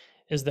both,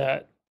 is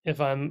that if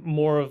I'm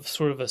more of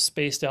sort of a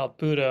spaced out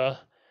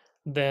Buddha,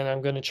 then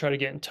I'm going to try to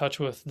get in touch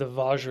with the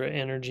Vajra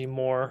energy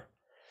more,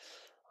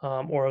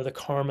 or the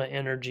karma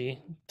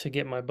energy, to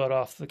get my butt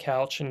off the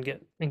couch and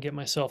get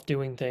myself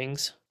doing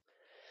things.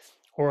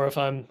 Or if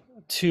I'm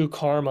too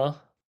karma,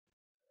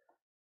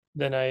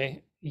 then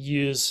I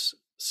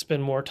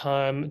spend more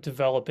time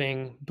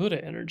developing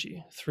Buddha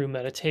energy through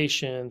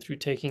meditation, through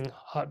taking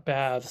hot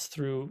baths,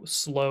 through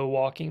slow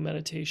walking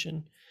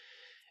meditation,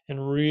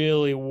 and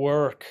really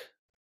work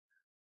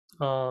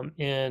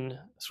in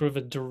sort of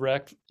a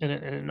direct and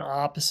an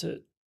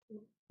opposite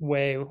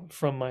way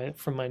from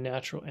my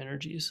natural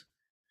energies.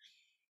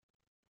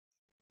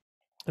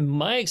 And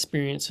my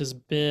experience has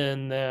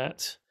been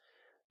that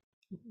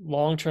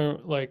long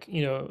term,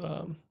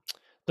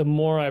 the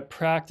more I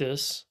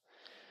practice,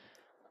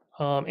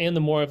 and the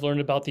more I've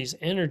learned about these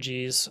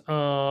energies,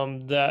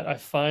 that I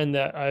find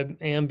that I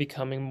am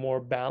becoming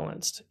more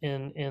balanced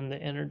in the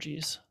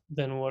energies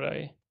than what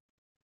I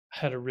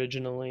had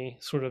originally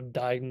sort of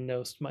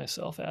diagnosed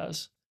myself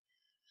as.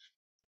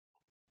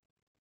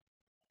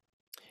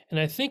 And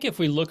I think if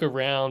we look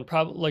around,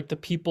 probably like the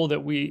people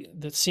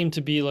that seem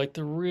to be like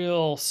the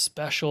real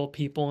special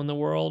people in the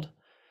world,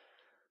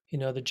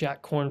 the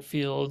Jack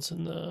Cornfields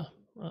and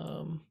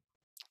um,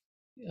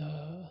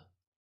 uh,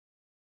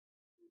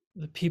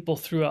 the people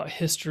throughout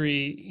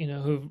history,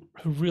 who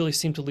really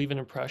seem to leave an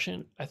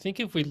impression. I think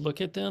if we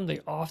look at them, they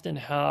often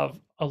have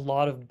a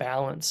lot of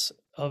balance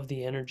of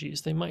the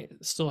energies. They might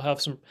still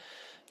have some,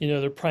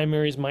 their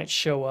primaries might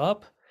show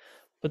up,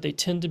 but they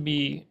tend to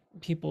be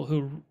people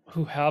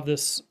who have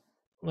this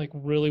like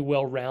really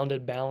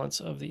well-rounded balance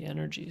of the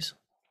energies.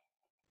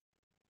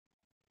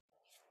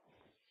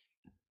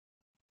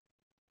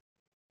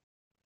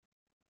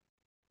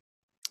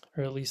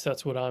 Or at least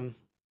that's what I'm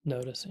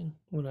noticing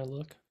when I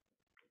look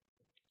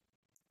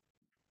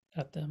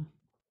at them.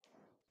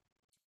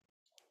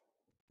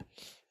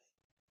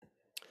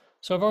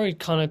 So I've already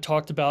kind of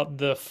talked about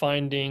the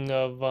finding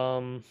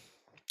of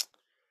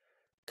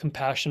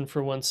compassion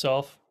for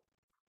oneself,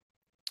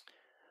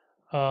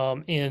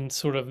 and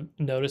sort of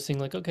noticing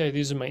like, okay,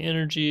 these are my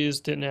energies,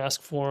 didn't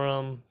ask for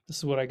them, this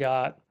is what I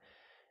got.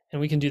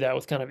 And we can do that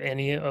with kind of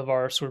any of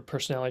our sort of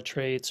personality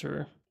traits,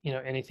 or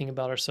anything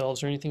about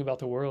ourselves or anything about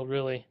the world,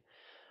 really.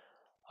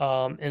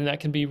 And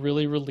that can be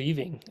really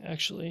relieving,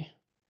 actually,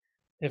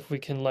 if we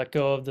can let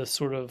go of this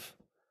sort of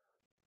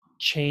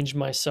change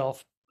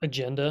myself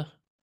agenda,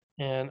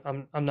 and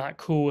I'm not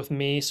cool with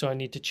me, so I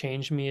need to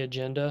change me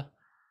agenda.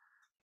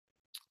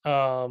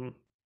 Um,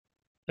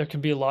 there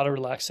can be a lot of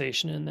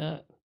relaxation in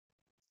that.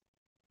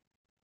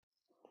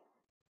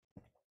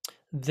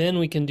 Then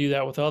we can do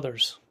that with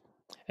others.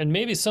 And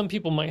maybe some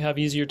people might have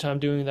easier time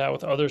doing that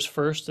with others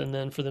first and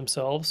then for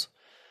themselves,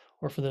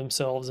 or for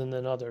themselves and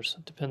then others.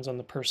 It depends on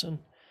the person.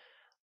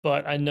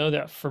 But I know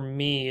that for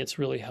me, it's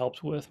really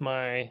helped with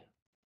my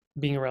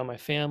being around my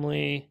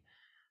family,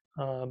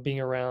 being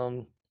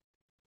around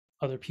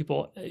other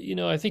people.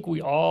 I think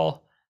we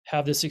all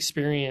have this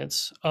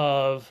experience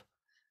of,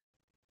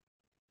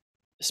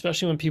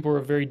 especially when people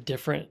are very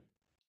different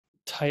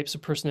types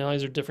of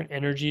personalities or different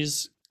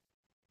energies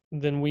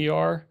than we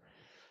are,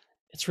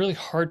 it's really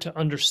hard to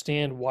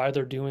understand why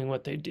they're doing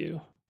what they do.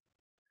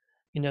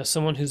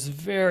 Someone who's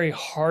very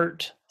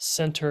heart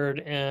centered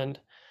and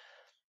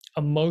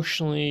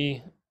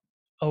emotionally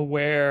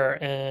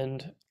aware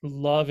and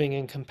loving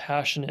and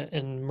compassionate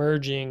and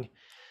merging,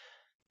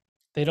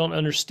 they don't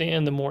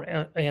understand the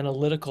more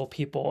analytical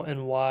people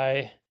and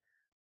why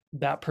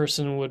that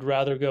person would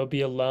rather go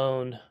be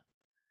alone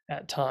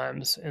at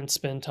times and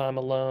spend time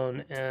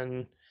alone,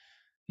 and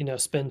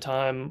spend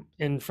time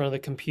in front of the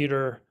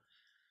computer,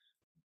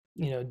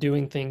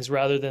 doing things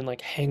rather than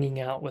like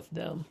hanging out with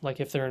them. Like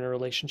if they're in a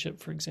relationship,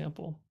 for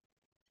example,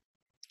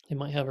 they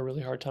might have a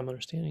really hard time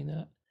understanding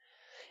that.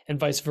 And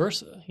vice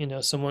versa,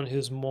 someone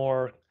who's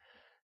more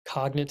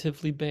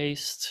cognitively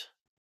based,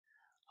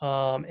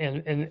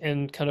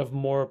 and kind of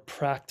more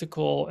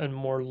practical and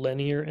more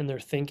linear in their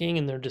thinking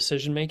and their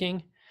decision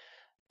making,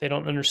 they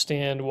don't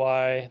understand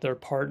why their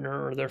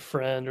partner or their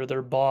friend or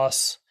their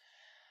boss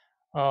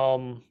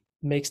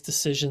makes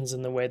decisions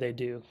in the way they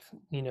do,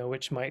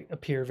 which might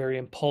appear very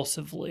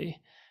impulsively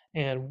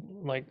and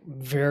like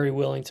very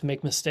willing to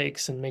make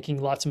mistakes and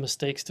making lots of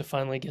mistakes to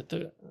finally get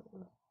the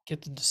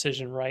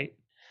decision right,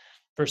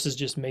 versus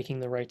just making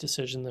the right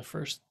decision the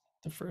first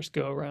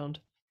go around.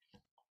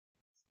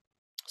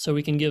 So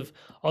we can give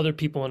other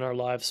people in our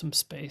lives some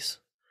space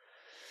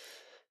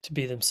to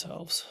be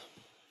themselves.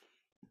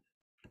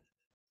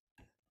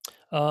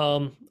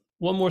 One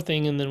more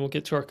thing, and then we'll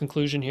get to our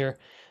conclusion here.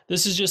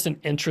 This is just an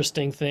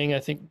interesting thing. I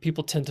think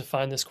people tend to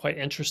find this quite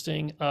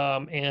interesting,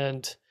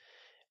 and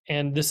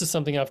this is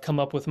something I've come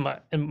up with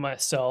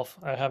myself.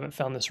 I haven't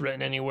found this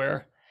written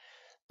anywhere,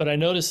 but I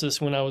noticed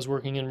this when I was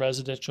working in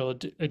residential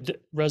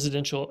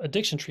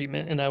addiction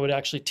treatment, and I would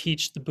actually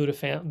teach the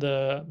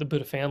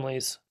Buddha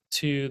families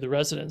to the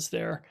residents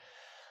there,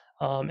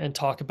 and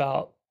talk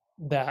about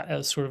that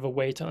as sort of a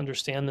way to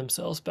understand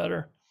themselves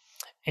better.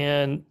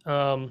 And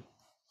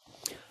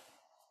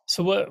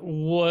so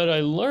what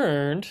I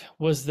learned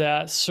was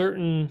that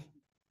certain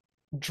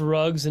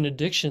drugs and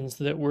addictions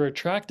that we're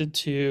attracted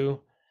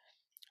to,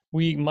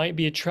 we might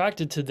be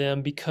attracted to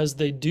them because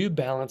they do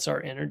balance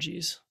our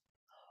energies,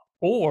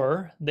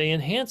 or they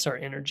enhance our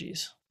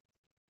energies,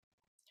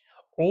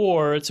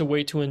 or it's a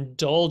way to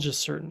indulge a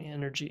certain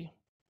energy.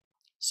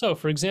 So,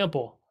 for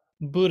example,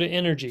 Buddha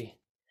energy.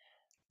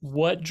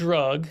 What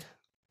drug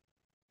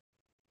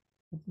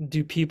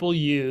do people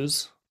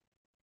use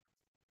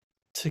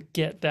to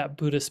get that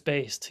Buddha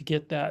space, to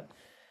get that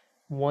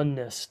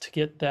oneness, to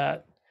get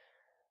that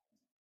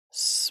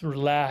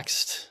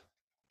relaxed,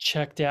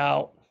 checked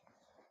out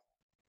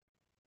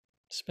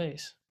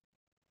space?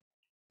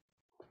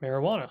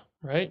 Marijuana,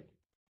 right?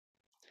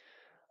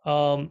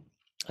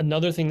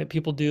 Another thing that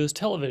people do is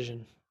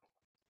television.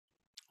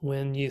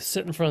 When you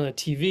sit in front of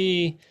the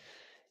TV,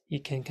 you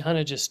can kind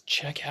of just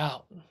check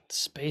out,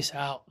 space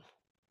out,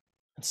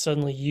 and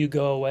suddenly you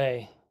go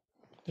away.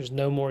 There's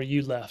no more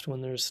you left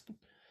when there's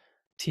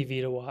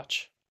TV to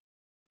watch.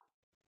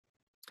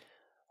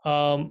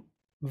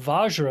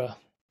 Vajra,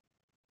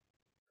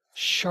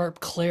 sharp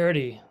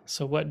clarity.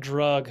 So what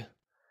drug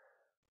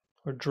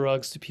or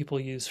drugs do people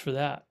use for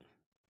that?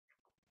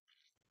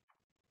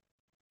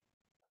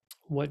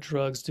 What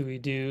drugs do we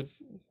do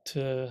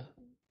to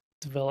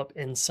develop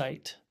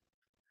insight?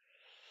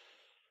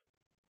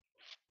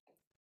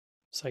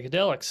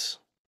 Psychedelics,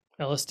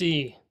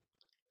 LSD.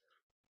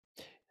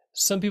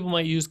 Some people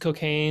might use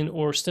cocaine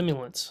or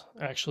stimulants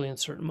actually in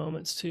certain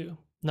moments too.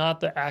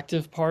 Not the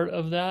active part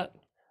of that,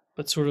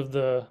 but sort of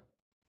the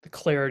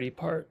clarity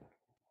part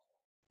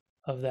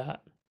of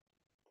that.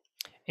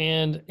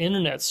 And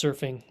internet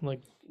surfing,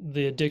 like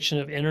the addiction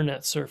of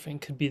internet surfing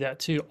could be that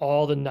too.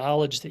 All the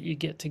knowledge that you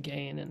get to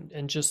gain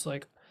and just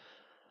like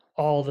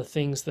all the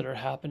things that are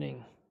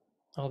happening,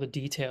 all the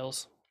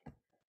details.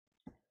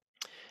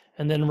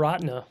 And then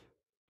Ratna.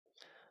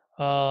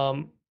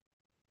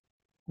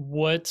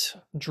 What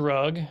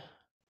drug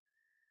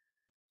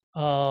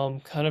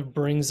kind of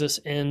brings us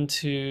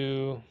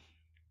into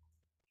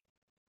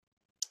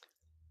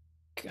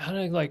kind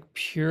of like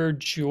pure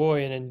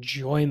joy and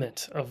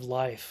enjoyment of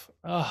life?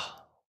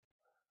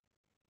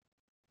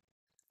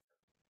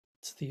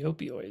 It's the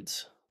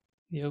opioids.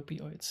 The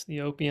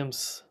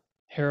opiums,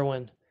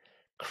 heroin,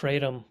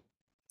 kratom.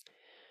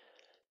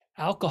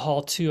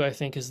 Alcohol too, I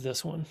think, is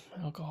this one.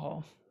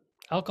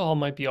 Alcohol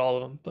might be all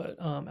of them, but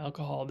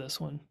alcohol, this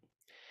one.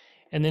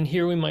 And then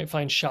here we might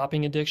find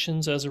shopping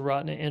addictions as a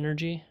Ratna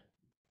energy.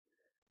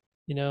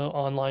 You know,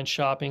 online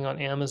shopping on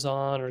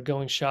Amazon or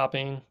going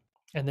shopping,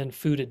 and then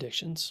food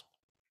addictions,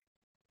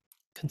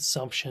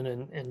 consumption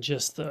and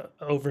just the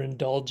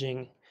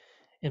overindulging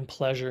in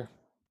pleasure.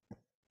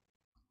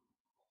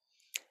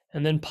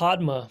 And then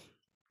Padma.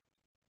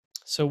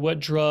 So what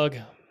drug,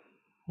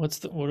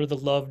 what are the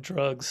love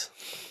drugs?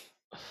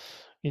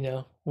 You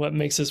know, what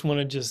makes us want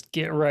to just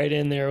get right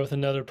in there with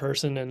another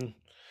person and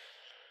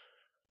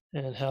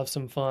have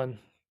some fun?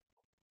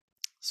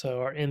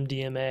 So our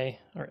MDMA,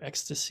 our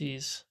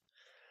ecstasies,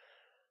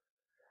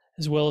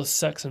 as well as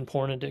sex and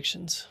porn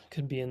addictions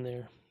could be in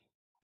there.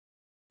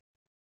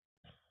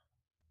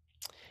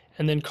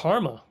 And then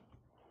karma,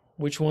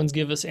 which ones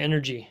give us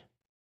energy?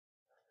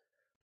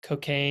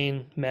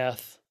 Cocaine,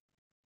 meth,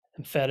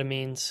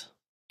 amphetamines,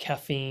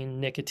 caffeine,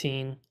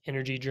 nicotine,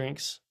 energy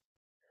drinks.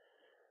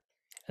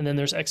 And then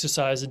there's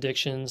exercise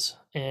addictions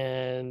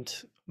and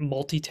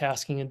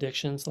multitasking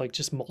addictions, like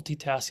just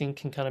multitasking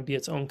can kind of be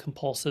its own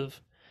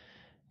compulsive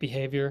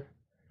behavior.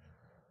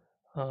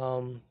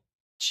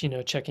 You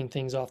know, checking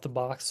things off the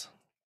box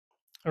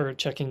or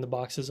checking the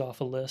boxes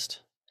off a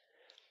list.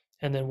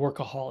 And then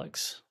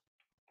workaholics.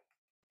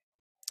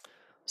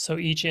 So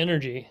each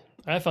energy,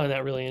 I find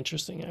that really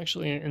interesting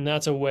actually, and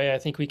that's a way I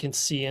think we can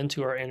see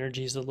into our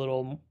energies a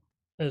little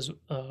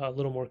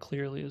more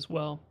clearly as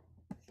well.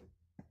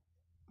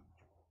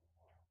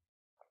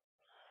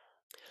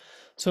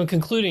 So in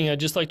concluding, I'd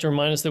just like to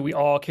remind us that we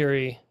all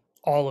carry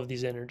all of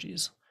these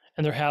energies,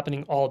 and they're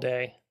happening all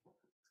day.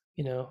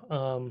 You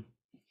know,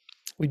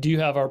 we do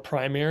have our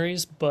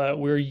primaries, but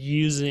we're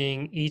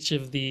using each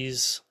of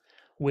these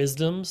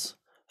wisdoms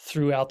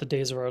throughout the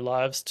days of our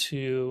lives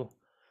to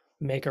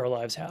make our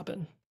lives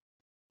happen.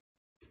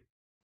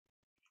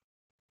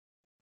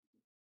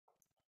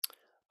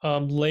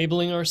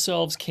 Labeling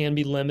ourselves can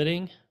be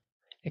limiting.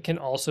 It can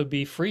also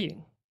be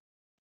freeing.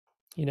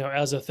 You know,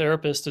 as a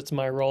therapist, it's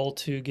my role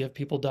to give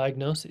people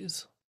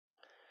diagnoses.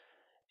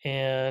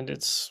 And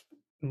it's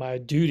my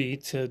duty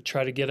to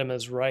try to get them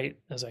as right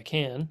as I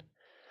can.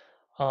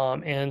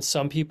 And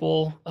some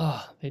people,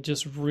 they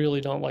just really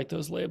don't like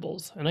those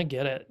labels. And I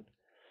get it.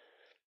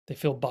 They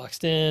feel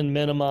boxed in,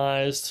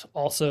 minimized.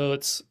 Also,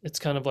 it's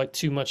kind of like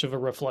too much of a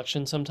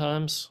reflection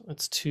sometimes.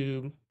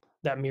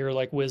 That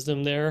mirror-like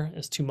wisdom there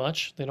is too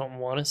much. They don't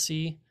want to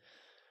see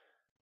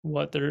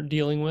what they're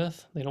dealing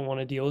with. They don't want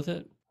to deal with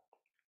it.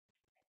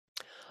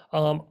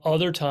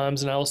 Other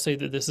times, and I will say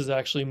that this is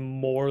actually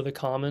more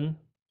common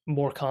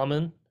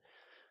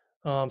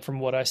from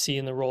what I see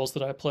in the roles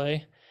that I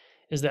play,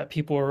 is that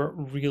people are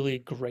really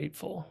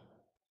grateful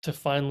to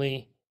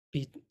finally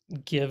be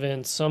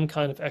given some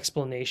kind of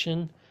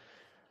explanation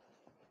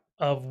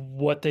of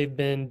what they've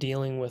been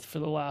dealing with for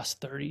the last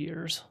 30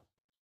 years.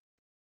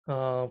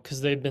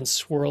 Because they've been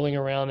swirling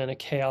around in a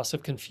chaos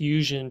of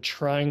confusion,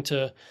 trying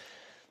to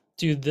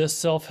do this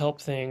self-help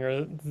thing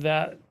or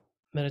that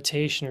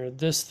meditation or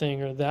this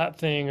thing or that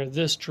thing or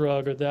this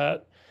drug or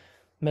that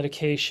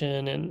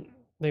medication, and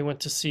they went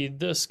to see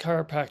this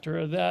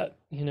chiropractor or that,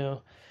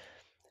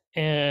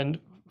 and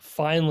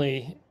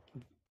finally,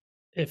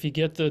 if you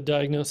get the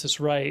diagnosis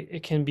right,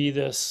 it can be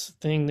this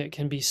thing that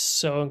can be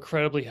so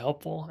incredibly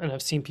helpful. And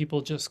I've seen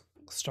people just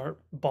start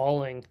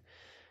bawling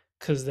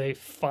because they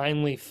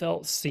finally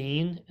felt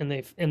seen, and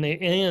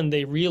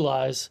they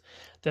realize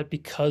that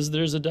because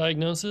there's a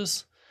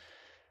diagnosis,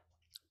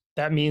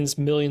 that means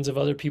millions of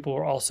other people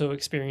are also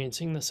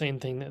experiencing the same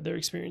thing that they're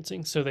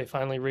experiencing. So they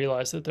finally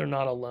realize that they're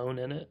not alone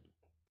in it.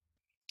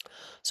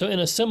 So in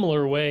a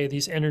similar way,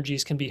 these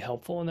energies can be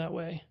helpful in that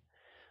way.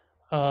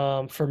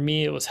 For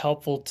me, it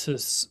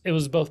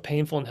was both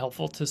painful and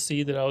helpful to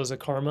see that I was a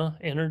karma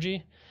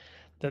energy,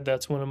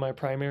 that's one of my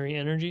primary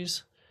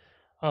energies.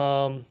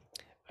 Um,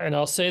 and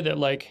I'll say that,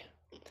 like,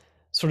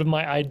 sort of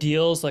my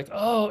ideals, like,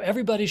 oh,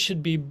 everybody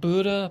should be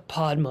Buddha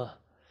Padma.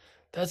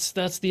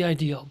 That's the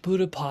ideal,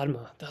 Buddha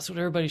Padma. That's what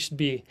everybody should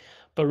be.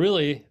 But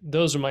really,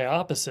 those are my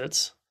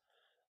opposites,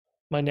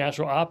 my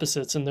natural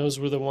opposites, and those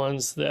were the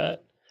ones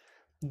that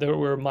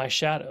were my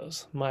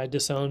shadows, my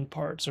disowned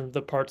parts, or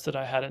the parts that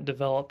I hadn't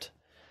developed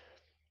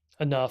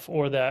enough,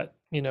 or that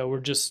were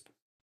just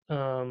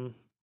um,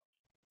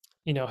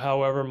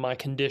 however my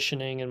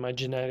conditioning and my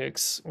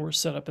genetics were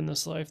set up in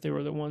this life, they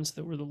were the ones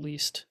that were the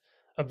least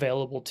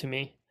available to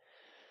me.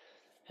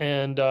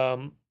 And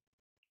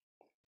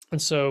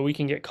so we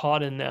can get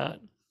caught in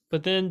that,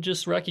 but then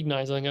just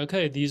recognizing,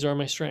 okay, these are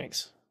my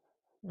strengths,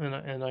 and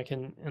I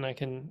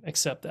can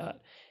accept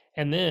that.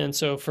 And then,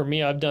 so for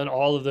me, I've done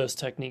all of those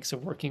techniques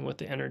of working with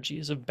the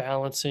energies, of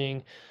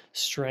balancing,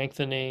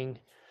 strengthening.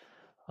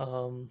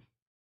 um,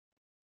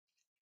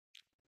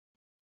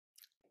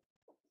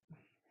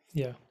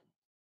 yeah.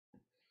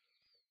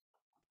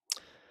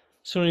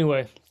 So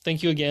anyway,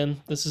 thank you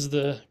again. This is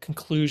the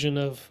conclusion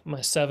of my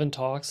 7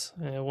 talks.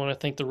 And I want to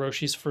thank the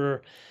Roshis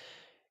for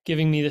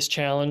giving me this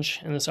challenge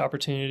and this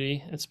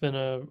opportunity. It's been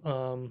a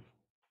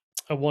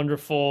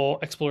wonderful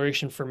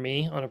exploration for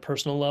me on a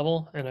personal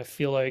level, and I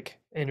feel like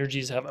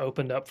energies have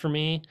opened up for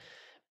me.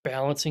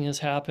 Balancing has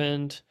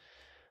happened.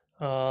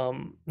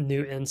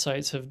 New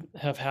insights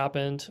have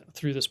happened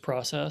through this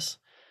process,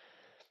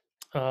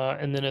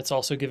 and then it's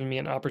also given me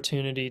an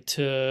opportunity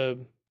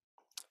to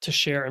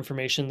share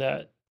information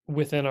that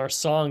within our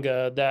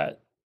sangha,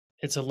 that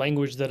it's a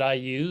language that I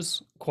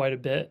use quite a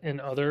bit in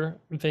other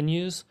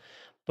venues,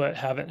 but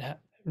haven't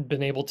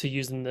been able to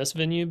use in this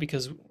venue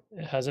because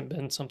it hasn't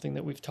been something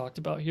that we've talked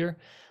about here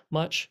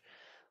much.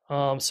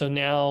 So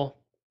now,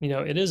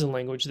 it is a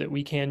language that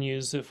we can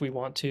use if we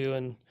want to.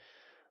 And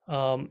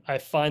I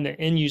find that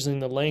in using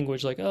the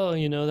language, like,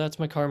 oh, that's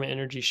my karma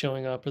energy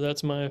showing up, or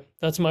that's my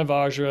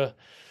Vajra,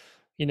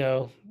 you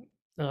know,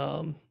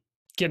 um,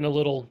 getting a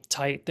little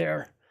tight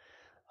there.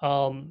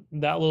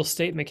 That little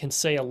statement can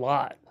say a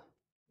lot,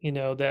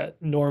 that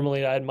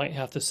normally I might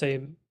have to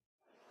say,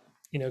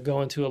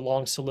 go into a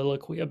long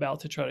soliloquy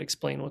about to try to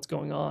explain what's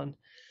going on.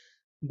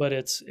 But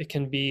it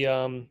can be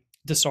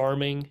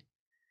disarming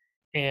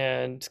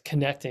and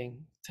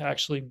connecting to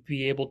actually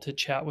be able to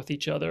chat with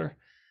each other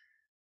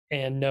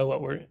and know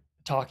what we're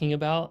talking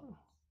about,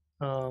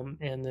 and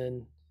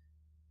then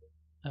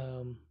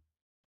um,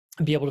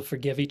 be able to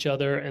forgive each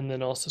other, and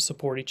then also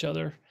support each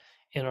other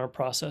in our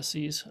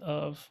processes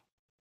of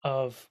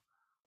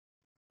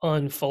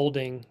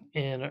unfolding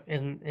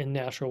in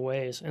natural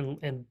ways,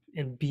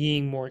 and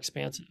being more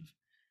expansive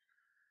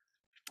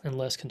and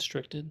less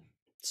constricted.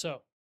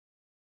 So